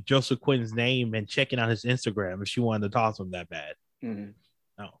 Googling Joseph Quinn's name and checking out his Instagram if she wanted to talk to him that bad. Mm-hmm.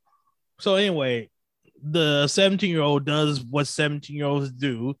 No. So anyway, the 17-year-old does what 17-year-olds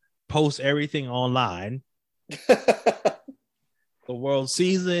do, post everything online. The world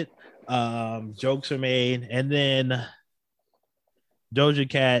sees it. Jokes are made, and then Doja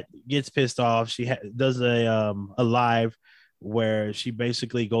Cat gets pissed off. She does a live where she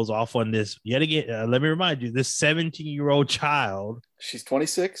basically goes off on this yet again. Let me remind you, this 17-year-old child. She's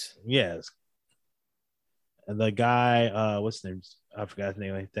 26. Yes. And the guy, what's his name? I forgot his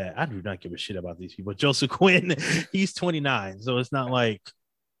name like that. I do not give a shit about these people. Joseph Quinn, he's 29. So it's not like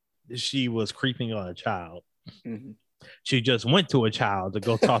she was creeping on a child. Mm-hmm. She just went to a child to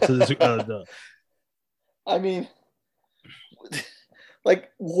go talk to this. I mean,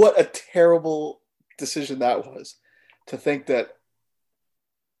 like, what a terrible decision that was. To think that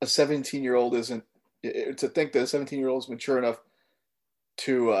a 17-year-old is mature enough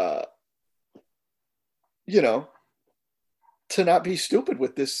to, to not be stupid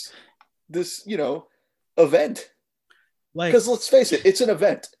with this event. Like, because let's face it, it's an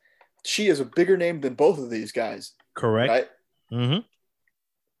event. She is a bigger name than both of these guys. Correct. Right? Mm-hmm.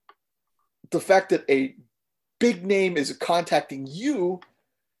 The fact that a big name is contacting you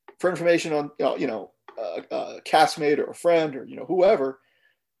for information on, a castmate or a friend or whoever,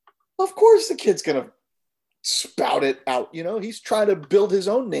 of course the kid's gonna spout it out. He's trying to build his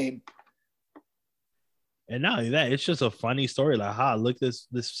own name. And not only that, it's just a funny story. Like, look, this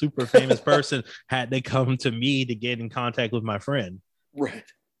super famous person had to come to me to get in contact with my friend. Right.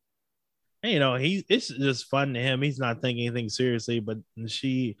 And, it's just fun to him. He's not thinking anything seriously, but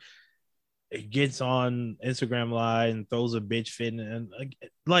she gets on Instagram Live and throws a bitch fit. And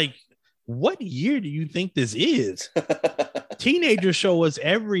like, what year do you think this is? Teenagers show us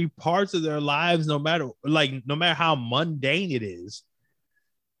every parts of their lives, no matter how mundane it is.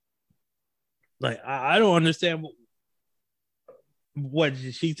 Like, I don't understand what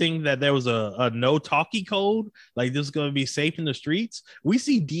she think that there was a no talkie code, like this is going to be safe in the streets. We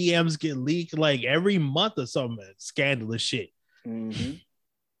see DMs get leaked like every month or some scandalous shit. Mm-hmm.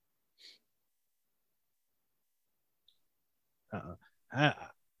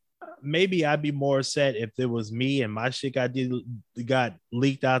 Maybe I'd be more upset if it was me and my shit got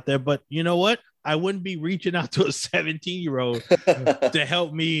leaked out there, but you know what? I wouldn't be reaching out to a 17-year-old to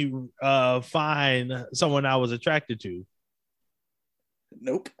help me find someone I was attracted to.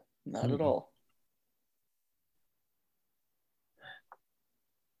 Nope, not at all.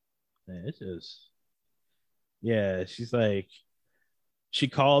 Man, it's just, yeah, she's like, she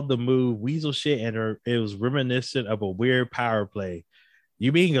called the move weasel shit, and it was reminiscent of a weird power play.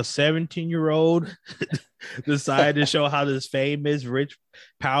 You being a 17-year-old decided to show how this famous, rich,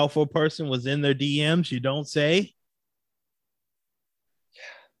 powerful person was in their DMs, you don't say?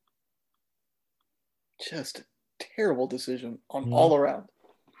 Just a terrible decision on all around.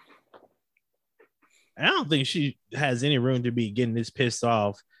 I don't think she has any room to be getting this pissed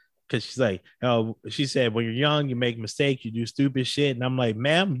off, because she's like, she said, when you're young, you make mistakes, you do stupid shit. And I'm like,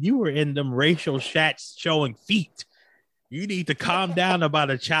 ma'am, you were in them racial chats showing feet. You need to calm down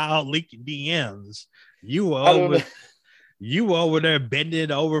about a child leaking DMs. You were over there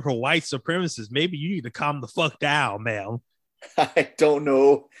bending over for white supremacists. Maybe you need to calm the fuck down, ma'am. I don't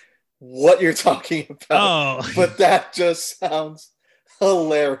know what you're talking about, but that just sounds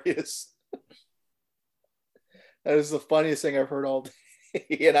hilarious. That is the funniest thing I've heard all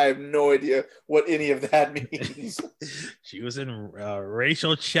day, and I have no idea what any of that means. She was in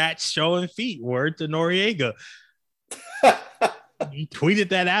racial chats showing feet. Word to Noriega. He tweeted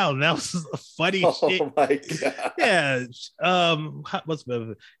that out, and that was funny shit. Oh my god! Yeah, what's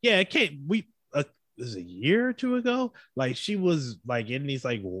the? Yeah, it can't. This is a year or two ago. Like, she was like in these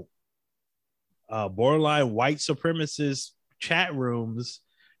like borderline white supremacist chat rooms,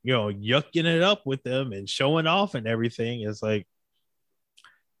 yucking it up with them and showing off and everything. It's like,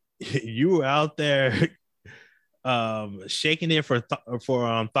 you were out there shaking it for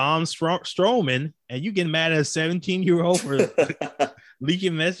Thom Strowman, and you getting mad at a 17-year-old for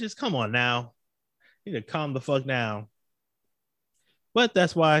leaking messages. Come on now, you need to calm the fuck down. But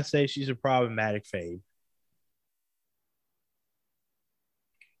that's why I say she's a problematic fave.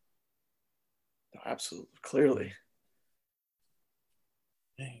 Absolutely, clearly.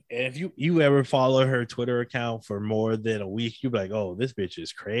 And if you ever follow her Twitter account for more than a week, you'll be like, oh, this bitch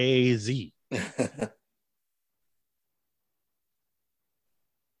is crazy. That's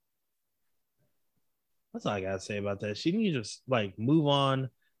all I gotta say about that. She needs to just like move on.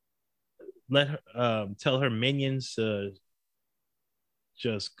 Let her tell her minions to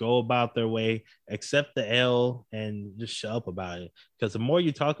just go about their way, accept the L, and just shut up about it. Because the more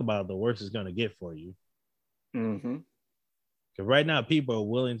you talk about it, the worse it's gonna get for you. Mm-hmm. Because right now, people are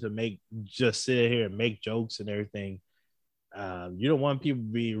willing to just sit here and make jokes and everything. You don't want people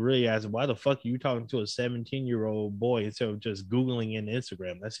to be really asking, why the fuck are you talking to a 17-year-old boy instead of just Googling in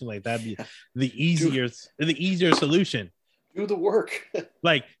Instagram? That seems like that'd be the easier solution. Do the work.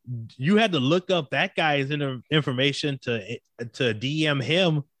 Like, you had to look up that guy's information to DM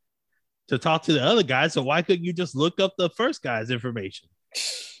him to talk to the other guy. So why couldn't you just look up the first guy's information?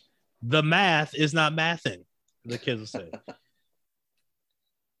 The math is not mathing, the kids will say.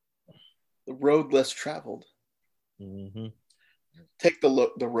 The road less traveled. Mm-hmm. Take the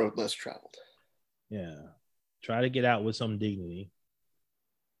road less traveled. Yeah. Try to get out with some dignity.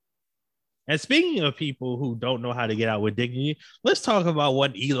 And speaking of people who don't know how to get out with dignity, let's talk about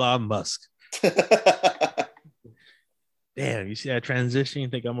what Elon Musk. Damn, you see that transition? You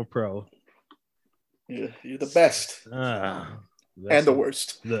think I'm a pro? You're the best. And the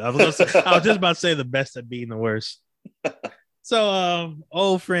worst. I was just about to say the best at being the worst. So,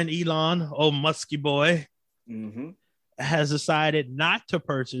 old friend Elon, old musky boy, has decided not to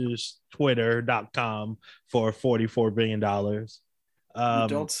purchase Twitter.com for $44 billion. You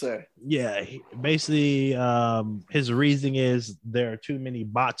don't say. Yeah, basically, his reasoning is there are too many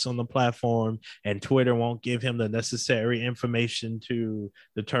bots on the platform, and Twitter won't give him the necessary information to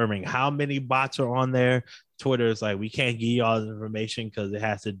determine how many bots are on there. Twitter is like, we can't give you all the information because it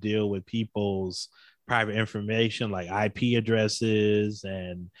has to deal with people's private information like IP addresses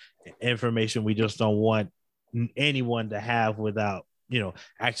and information we just don't want anyone to have without,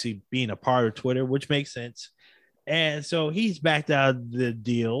 actually being a part of Twitter, which makes sense. And so he's backed out of the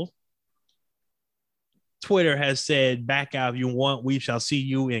deal. Twitter has said, back out if you want, we shall see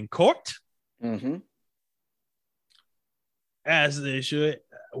you in court. As they should.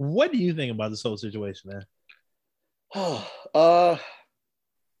 What do you think about this whole situation, man?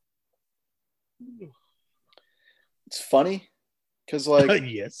 It's funny because, like,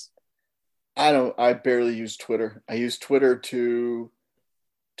 yes, I barely use Twitter. I use Twitter to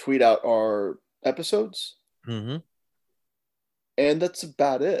tweet out our episodes. And that's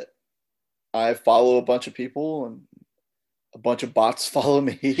about it. I follow a bunch of people and a bunch of bots follow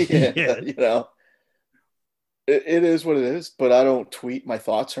me. And, it is what it is, but I don't tweet my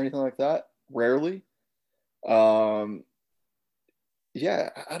thoughts or anything like that. Rarely. I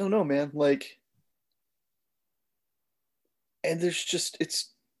don't know, man. Like, and there's just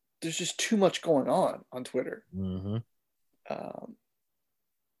too much going on Twitter.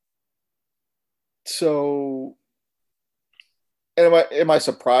 So, and am I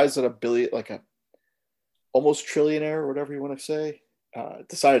surprised that a almost trillionaire or whatever you want to say,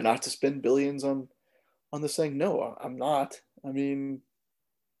 decided not to spend billions on this thing? No, I'm not. I mean,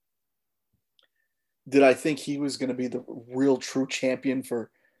 did I think he was going to be the real true champion for,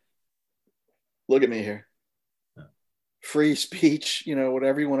 look at me here, free speech,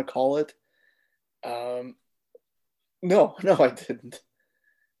 whatever you want to call it? No, I didn't.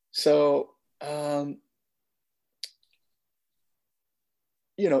 So,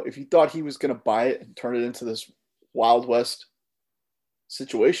 if you thought he was going to buy it and turn it into this Wild West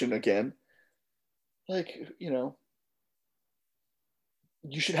situation again, like, you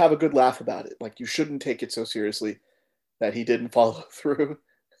should have a good laugh about it. Like, you shouldn't take it so seriously that he didn't follow through.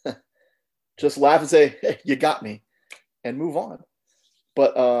 Just laugh and say, hey, you got me, and move on.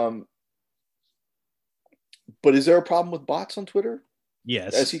 But is there a problem with bots on Twitter?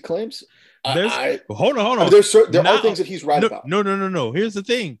 Yes. As he claims? Hold on. There are things that he's right about. No. Here's the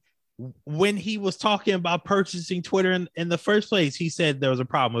thing. When he was talking about purchasing Twitter in the first place, he said there was a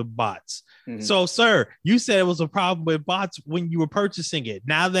problem with bots. So, sir, you said it was a problem with bots when you were purchasing it.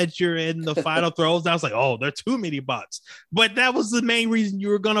 Now that you're in the final throes, I was like, oh, there are too many bots. But that was the main reason you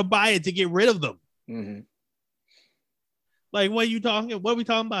were going to buy it, to get rid of them. Like, what are we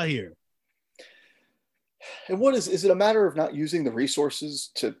talking about here? And what is it a matter of not using the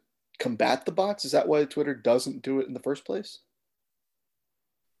resources to combat the bots? Is that why Twitter doesn't do it in the first place?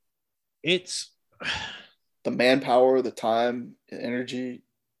 It's the manpower, the time, the energy.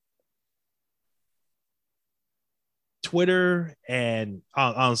 Twitter and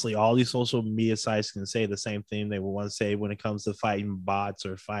honestly, all these social media sites can say the same thing they will want to say when it comes to fighting bots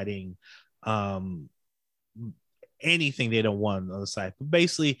or fighting anything they don't want on the site. But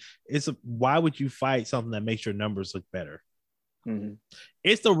basically, why would you fight something that makes your numbers look better? Mm-hmm.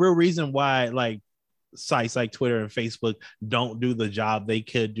 It's the real reason why like sites like Twitter and Facebook don't do the job they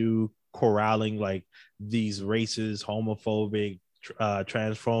could do corralling like these racist, homophobic,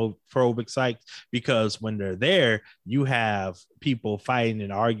 transphobic sites, because when they're there, you have people fighting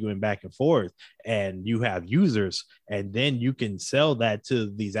and arguing back and forth, and you have users, and then you can sell that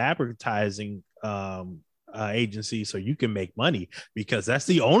to these advertising agencies so you can make money, because that's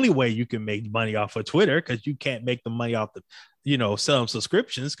the only way you can make money off of Twitter, because you can't make the money off the selling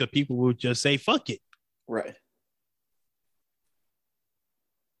subscriptions, because people will just say fuck it. Right.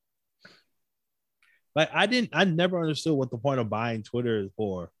 Like I never understood what the point of buying Twitter is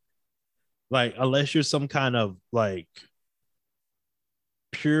for. Like, unless you're some kind of like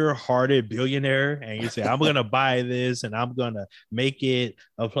pure-hearted billionaire and you say, I'm going to buy this and I'm going to make it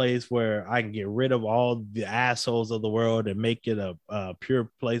a place where I can get rid of all the assholes of the world and make it a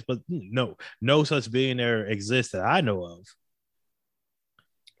pure place. But no such billionaire exists that I know of.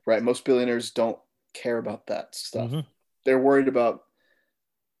 Right. Most billionaires don't care about that stuff. Mm-hmm. They're worried about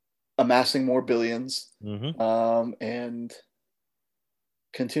amassing more billions, mm-hmm. And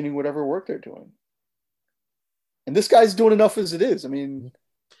continuing whatever work they're doing. And this guy's doing enough as it is. I mean,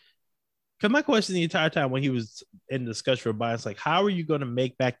 because my question the entire time when he was in discussion for buying, it's like, how are you going to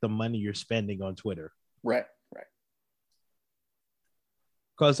make back the money you're spending on Twitter? Right.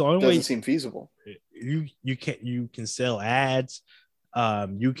 Because the only doesn't way seem feasible. You can sell ads,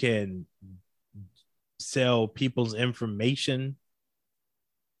 you can sell people's information.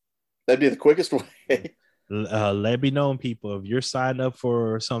 That'd be the quickest way. Let me know, people, if you're signed up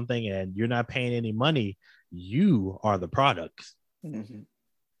for something and you're not paying any money, you are the product. Mm-hmm.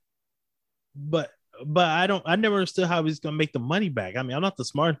 But I never understood how he's gonna make the money back. I mean, I'm not the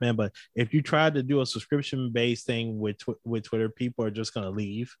smartest man, but if you try to do a subscription based thing with Twitter, people are just gonna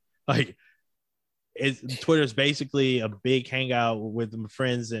leave. Like, Twitter's basically a big hangout with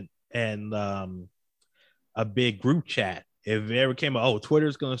friends and a big group chat. If it ever came out,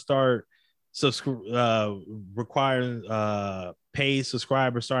 Twitter's gonna start requiring paid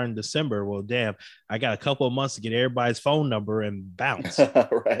subscribers starting December. Well, damn, I got a couple of months to get everybody's phone number and bounce.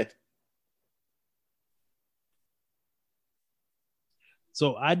 Right.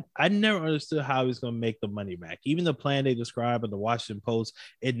 So I never understood how he's going to make the money back. Even the plan they described in the Washington Post,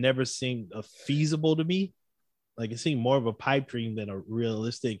 it never seemed feasible to me. Like, it seemed more of a pipe dream than a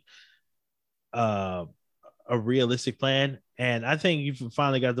realistic plan. And I think you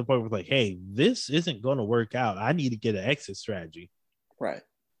finally got to the point where, like, hey, this isn't going to work out. I need to get an exit strategy. Right.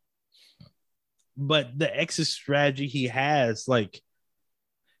 But the exit strategy he has, like,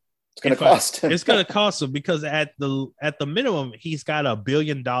 it's going to cost him. It's going to cost him, because at the minimum, he's got $1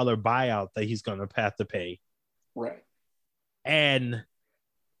 billion buyout that he's going to have to pay. Right. And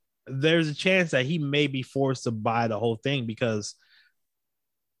there's a chance that he may be forced to buy the whole thing, because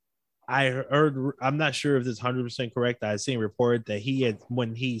I heard, I'm not sure if this is 100% correct, I've seen reported that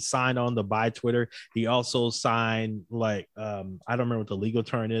when he signed on to buy Twitter, he also signed, like, I don't remember what the legal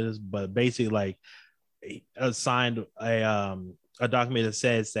term is, but basically, like, signed a document that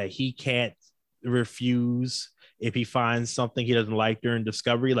says that he can't refuse if he finds something he doesn't like during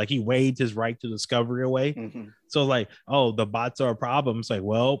discovery. Like, he waived his right to discovery away. Mm-hmm. So, like, the bots are a problem. It's like,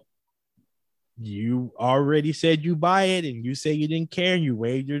 well, you already said you buy it and you say you didn't care and you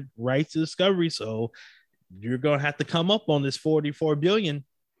waived your right to discovery, so you're gonna have to come up on this 44 billion.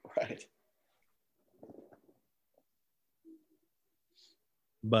 Right.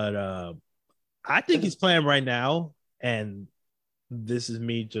 But I think he's playing right now, and this is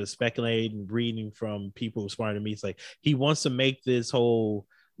me just speculating, reading from people smarter than me. It's like he wants to make this whole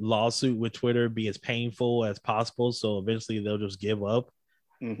lawsuit with Twitter be as painful as possible, so eventually they'll just give up.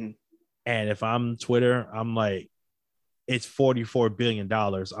 Mm-hmm. And if I'm Twitter, I'm like, it's $44 billion.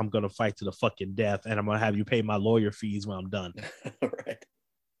 I'm going to fight to the fucking death, and I'm going to have you pay my lawyer fees when I'm done. Right.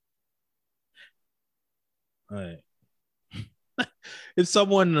 All right. If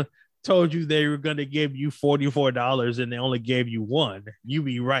someone told you they were going to give you $44 and they only gave you $1, you'd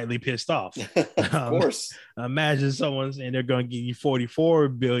be rightly pissed off. Of course. Imagine someone saying they're going to give you 44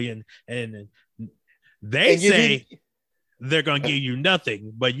 billion and they say they're going to give you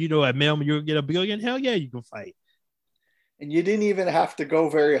nothing, but at minimum you'll get $1 billion. Hell yeah, you can fight. And you didn't even have to go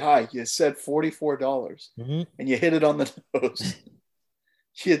very high. You said $44 and you hit it on the nose.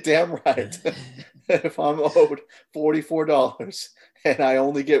 You're damn right. If I'm owed $44 and I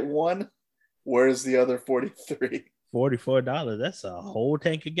only get one, where's the other 43? $44. That's a whole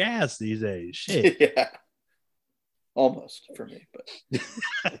tank of gas these days. Shit. Yeah. Almost for me, but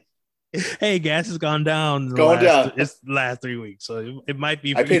hey, gas has gone down. It's the last 3 weeks, so it might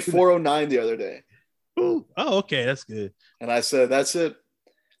be. I paid $4.09 the other day. Ooh. Oh, okay, that's good. And I said, "That's it.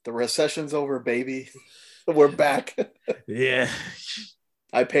 The recession's over, baby. We're back." Yeah.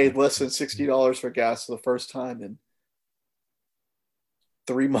 I paid less than $60 for gas for the first time in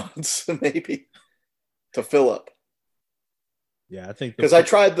 3 months, maybe, to fill up. Yeah, I think because I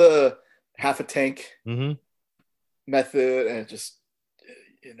tried the half a tank method, and it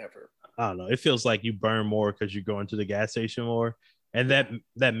never. I don't know. It feels like you burn more because you go into the gas station more, and that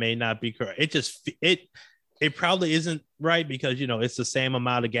may not be correct. It probably isn't right because it's the same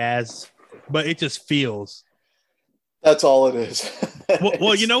amount of gas, but it just feels. That's all it is.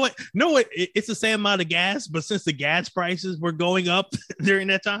 well, you know what? No, it's the same amount of gas, but since the gas prices were going up during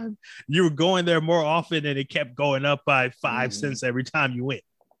that time, you were going there more often, and it kept going up by 5 cents every time you went.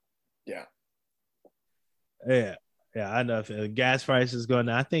 Yeah. I know. If the gas prices going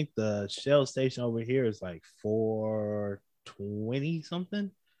down, I think the Shell station over here is like $4.20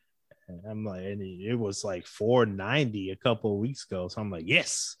 something. And I'm like, and it was like $4.90 a couple of weeks ago. So I'm like,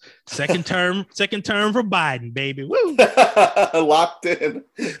 yes, second term for Biden, baby. Woo! Locked in.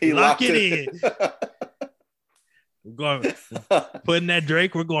 He locked it in. We're going putting that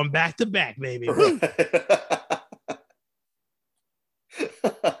Drake. We're going back to back, baby. Woo!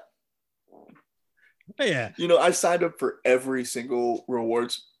 Yeah. I signed up for every single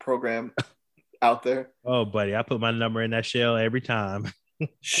rewards program out there. Oh, buddy, I put my number in that Shell every time.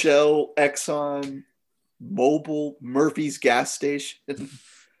 Shell, Exxon, Mobil, Murphy's gas station,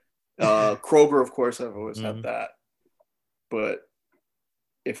 Kroger, of course, I've always had that. But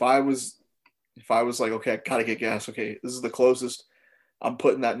if I was like, okay, I gotta get gas. Okay, this is the closest. I'm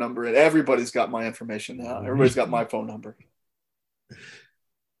putting that number in. Everybody's got my information now. Everybody's got my phone number.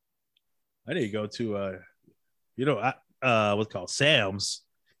 I need to go to what's called Sam's.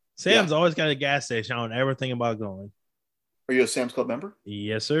 Sam's always got a gas station. I don't ever think about going. Are you a Sam's Club member?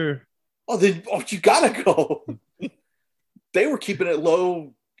 Yes, sir. You gotta go. They were keeping it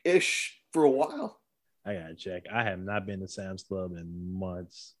low-ish for a while. I gotta check. I have not been to Sam's Club in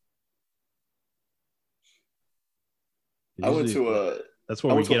months. That's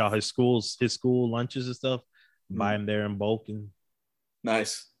where we get all his school lunches and stuff. Buy them there in bulk.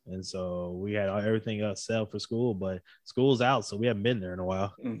 Nice. And so we had everything else sell for school, but school's out, so we haven't been there in a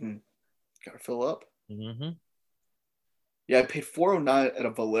while. Gotta fill up. Yeah, I paid $4.09 at a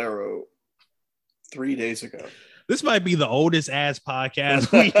Valero 3 days ago. This might be the oldest ass podcast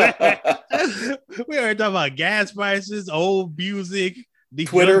we had. We already talking about gas prices, old music, the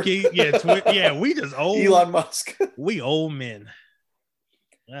Twitter. We just old. Elon Musk. We old men.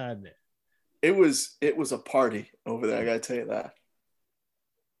 God. It was a party over there. I gotta tell you that,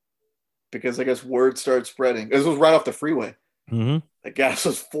 because I guess word started spreading. This was right off the freeway. The gas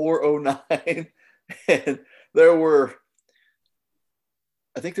was $4.09, and there were,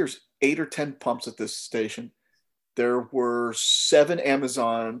 I think there's 8 or 10 pumps at this station. There were 7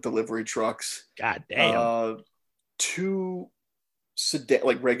 Amazon delivery trucks. God damn. 2 sedan,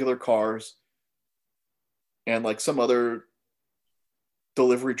 like regular cars, and like some other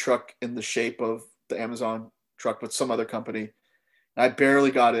delivery truck in the shape of the Amazon truck, but some other company. I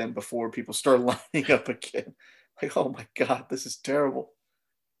barely got in before people started lining up again. Like, oh my God, this is terrible.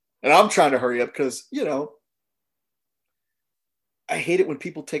 And I'm trying to hurry up because, I hate it when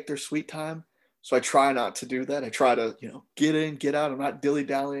people take their sweet time. So I try not to do that. I try to, get in, get out. I'm not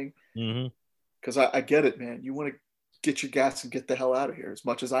dilly-dallying. Because I get it, man. You want to get your gas and get the hell out of here as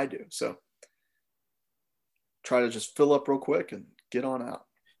much as I do. So try to just fill up real quick and get on out.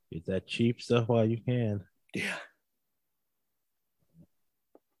 Get that cheap stuff while you can. Yeah.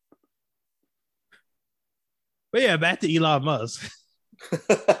 But yeah, back to Elon Musk.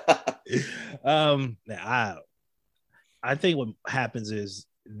 I think what happens is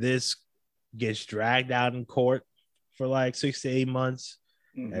this gets dragged out in court for like 6 to 8 months,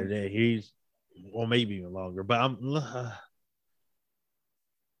 and then maybe even longer. But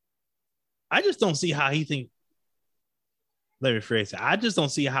I just don't see how he think. Let me phrase it. I just don't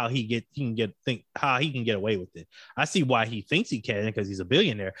see how he can get away with it. I see why he thinks he can, because he's a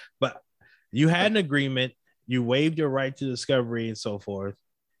billionaire. But you had an agreement. You waived your right to discovery and so forth.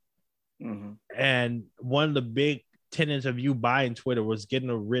 And one of the big tenets of you buying Twitter was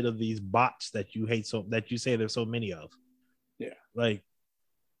getting rid of these bots that you hate, so that you say there's so many of. Yeah. Like,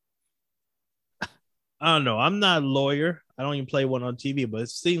 I don't know. I'm not a lawyer. I don't even play one on TV, but it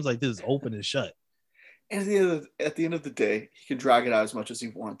seems like this is open and shut. And at the end of the day, he can drag it out as much as he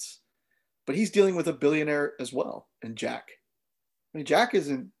wants. But he's dealing with a billionaire as well, and Jack. I mean, Jack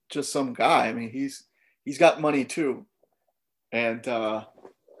isn't just some guy. I mean, he's got money too. And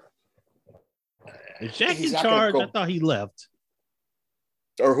is Jack in charge? I thought he left.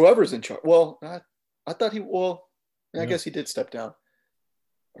 Or whoever's in charge. Well, I thought I guess he did step down.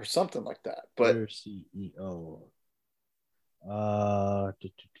 Or something like that. But CEO.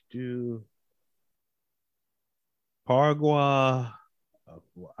 Pargua.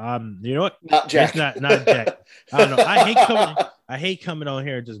 You know what? Not Jack. It's not Jack. I don't know. I hate coming on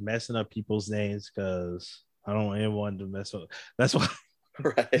here and just messing up people's names because I don't want anyone to mess up. That's why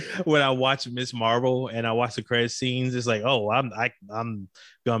right. When I watch Miss Marvel and I watch the credit scenes, it's like, oh, I'm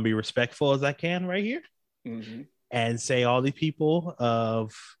gonna be respectful as I can right here. Mm-hmm. And say all the people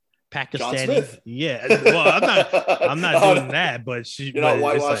of Pakistani. Yeah. Well, I'm not doing that, but you're not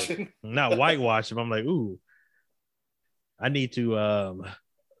whitewashing. Like, not whitewashing. I'm like, ooh, I need to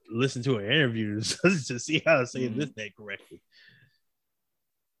listen to her interviews to see how to say this name correctly.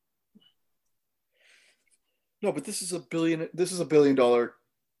 No, but this is a $1 billion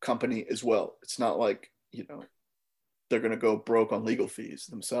company as well. It's not like, they're gonna go broke on legal fees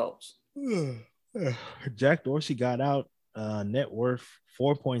themselves. Jack Dorsey got out net worth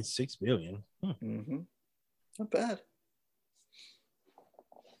 $4.6 billion. Mm-hmm. Not bad.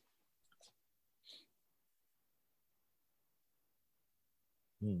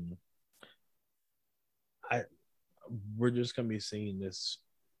 We're just gonna be seeing this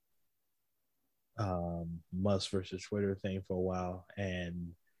Musk versus Twitter thing for a while,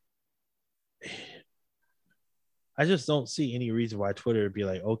 and I just don't see any reason why Twitter would be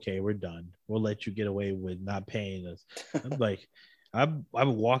like, okay, we're done. We'll let you get away with not paying us. I'm like, I would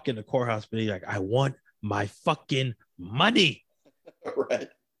walk in the courthouse and be like, I want my fucking money. Right.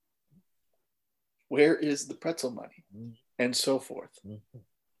 Where is the pretzel money? And so forth. Mm-hmm.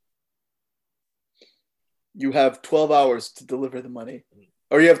 You have 12 hours to deliver the money.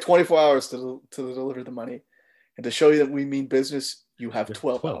 Or you have 24 hours to deliver the money. And to show you that we mean business, you have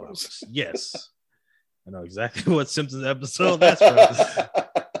 12 hours. Yes. I know exactly what Simpsons episode that's from.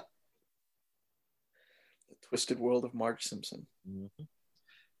 The Twisted World of Marge Simpson. Mm-hmm.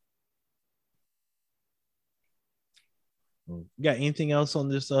 You got anything else on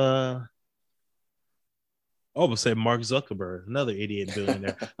this? We'll say Mark Zuckerberg, another idiot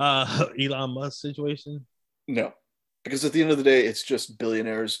billionaire. Elon Musk situation? No, because at the end of the day, it's just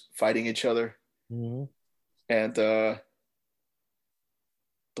billionaires fighting each other. Mm-hmm. And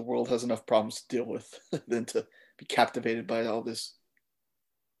the world has enough problems to deal with than to be captivated by all this.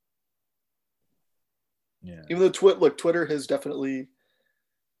 Yeah. Even though Twitter has definitely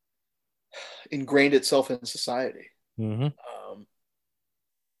ingrained itself in society. Mm-hmm.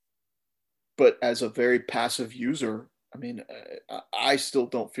 But as a very passive user, I mean, I still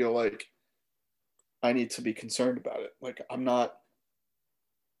don't feel like I need to be concerned about it. Like, I'm not,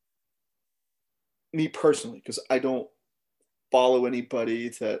 me personally, because I don't follow anybody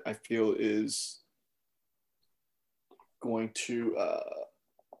that I feel is going to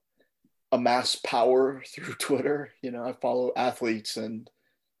amass power through Twitter. I follow athletes and,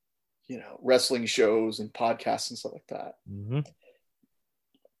 wrestling shows and podcasts and stuff like that. Mm-hmm.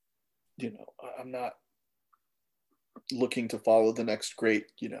 I'm not looking to follow the next great,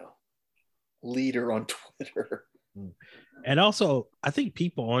 leader on Twitter. And also, I think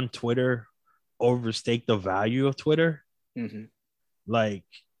people on Twitter overstate the value of Twitter. Mm-hmm. Like,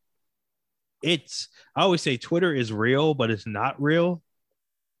 I always say Twitter is real, but it's not real.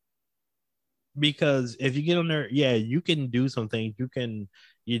 Because if you get on there, yeah, you can do something. You can,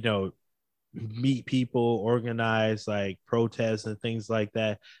 meet people, organize like protests and things like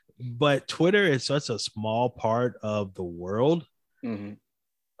that. But Twitter is such a small part of the world. Mm-hmm.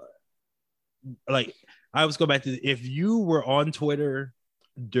 Like, I always go back to, if you were on Twitter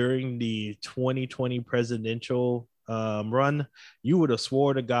during the 2020 presidential run, you would have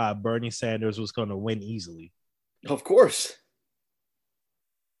swore to God Bernie Sanders was going to win easily. Of course.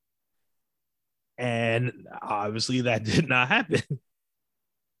 And obviously that did not happen.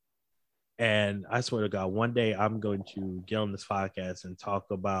 And I swear to God, one day I'm going to get on this podcast and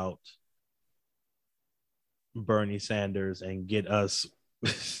talk about Bernie Sanders and get us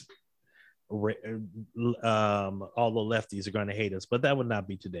all the lefties are going to hate us, but that would not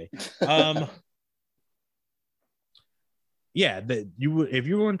be today. Yeah, that you would, if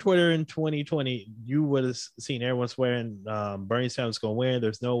you were on Twitter in 2020, you would have seen everyone swearing Bernie Sanders going to win.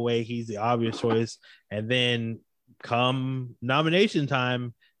 There's no way, he's the obvious choice. And then come nomination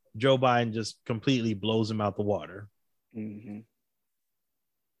time, Joe Biden just completely blows him out the water. Mm-hmm.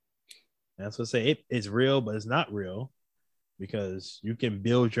 That's what I say. It's real, but it's not real, because you can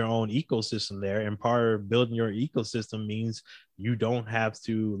build your own ecosystem there. And part of building your ecosystem means you don't have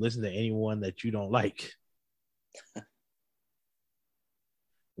to listen to anyone that you don't like,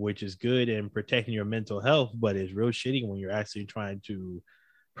 which is good in protecting your mental health, but it's real shitty when you're actually trying to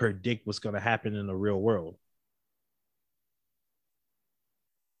predict what's going to happen in the real world.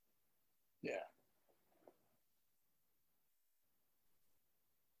 Yeah.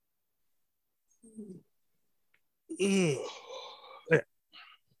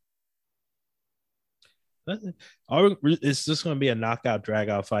 It's just going to be a knockout,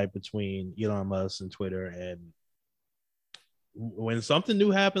 drag-out fight between Elon Musk and Twitter. And when something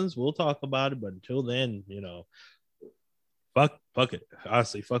new happens, we'll talk about it. But until then, fuck it.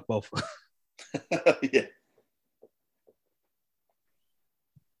 Honestly, fuck both. Yeah.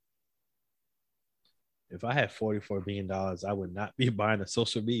 If I had $44 billion, I would not be buying a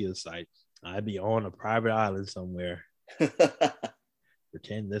social media site. I'd be on a private island somewhere.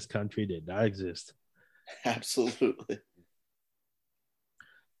 Pretend this country did not exist. Absolutely. It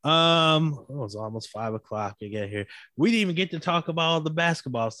was almost 5:00 to get here. We didn't even get to talk about all the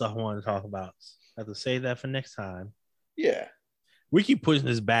basketball stuff I wanted to talk about. I have to save that for next time. Yeah. We keep pushing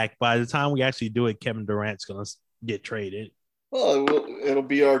this back. By the time we actually do it, Kevin Durant's gonna get traded. Well, it'll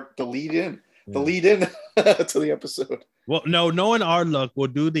be the lead in to the episode. Well, no, knowing our luck, we'll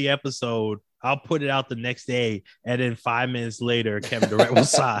do the episode. I'll put it out the next day, and then 5 minutes later, Kevin Durant will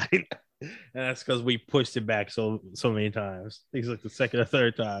sign. And that's because we pushed it back so many times. I think it's like the second or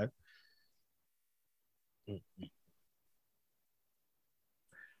third time. All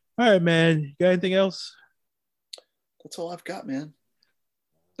right, man. You got anything else? That's all I've got, man.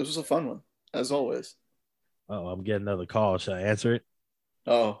 This was a fun one, as always. Oh, I'm getting another call. Should I answer it?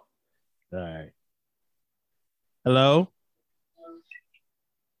 Oh. All right. Hello?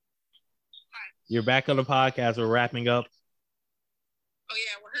 You're back on the podcast. We're wrapping up. Oh,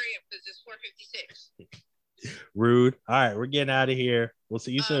 yeah. Well, hurry up because it's 4:56. Rude. All right. We're getting out of here. We'll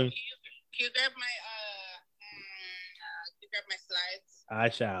see you soon. Can you grab my slides? I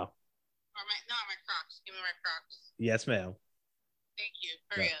shall. Or my Crocs. Give me my Crocs. Yes, ma'am. Thank you.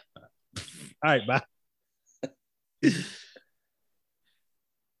 Hurry up. All right. Bye.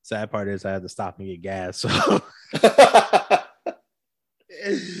 Sad part is I had to stop and get gas. So.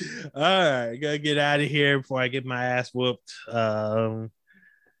 All right, gotta get out of here before I get my ass whooped.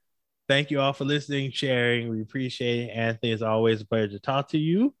 Thank you all for listening, sharing. We appreciate it. Anthony, it's always a pleasure to talk to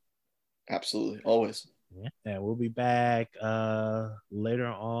you. Absolutely, always. Yeah, and we'll be back later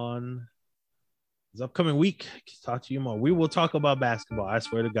on this upcoming week. Talk to you more. We will talk about basketball. I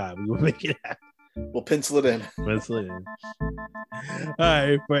swear to God, we will make it happen. We'll pencil it in. All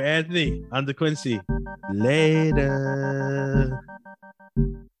right, for Anthony, I'm DeQuincy. Later.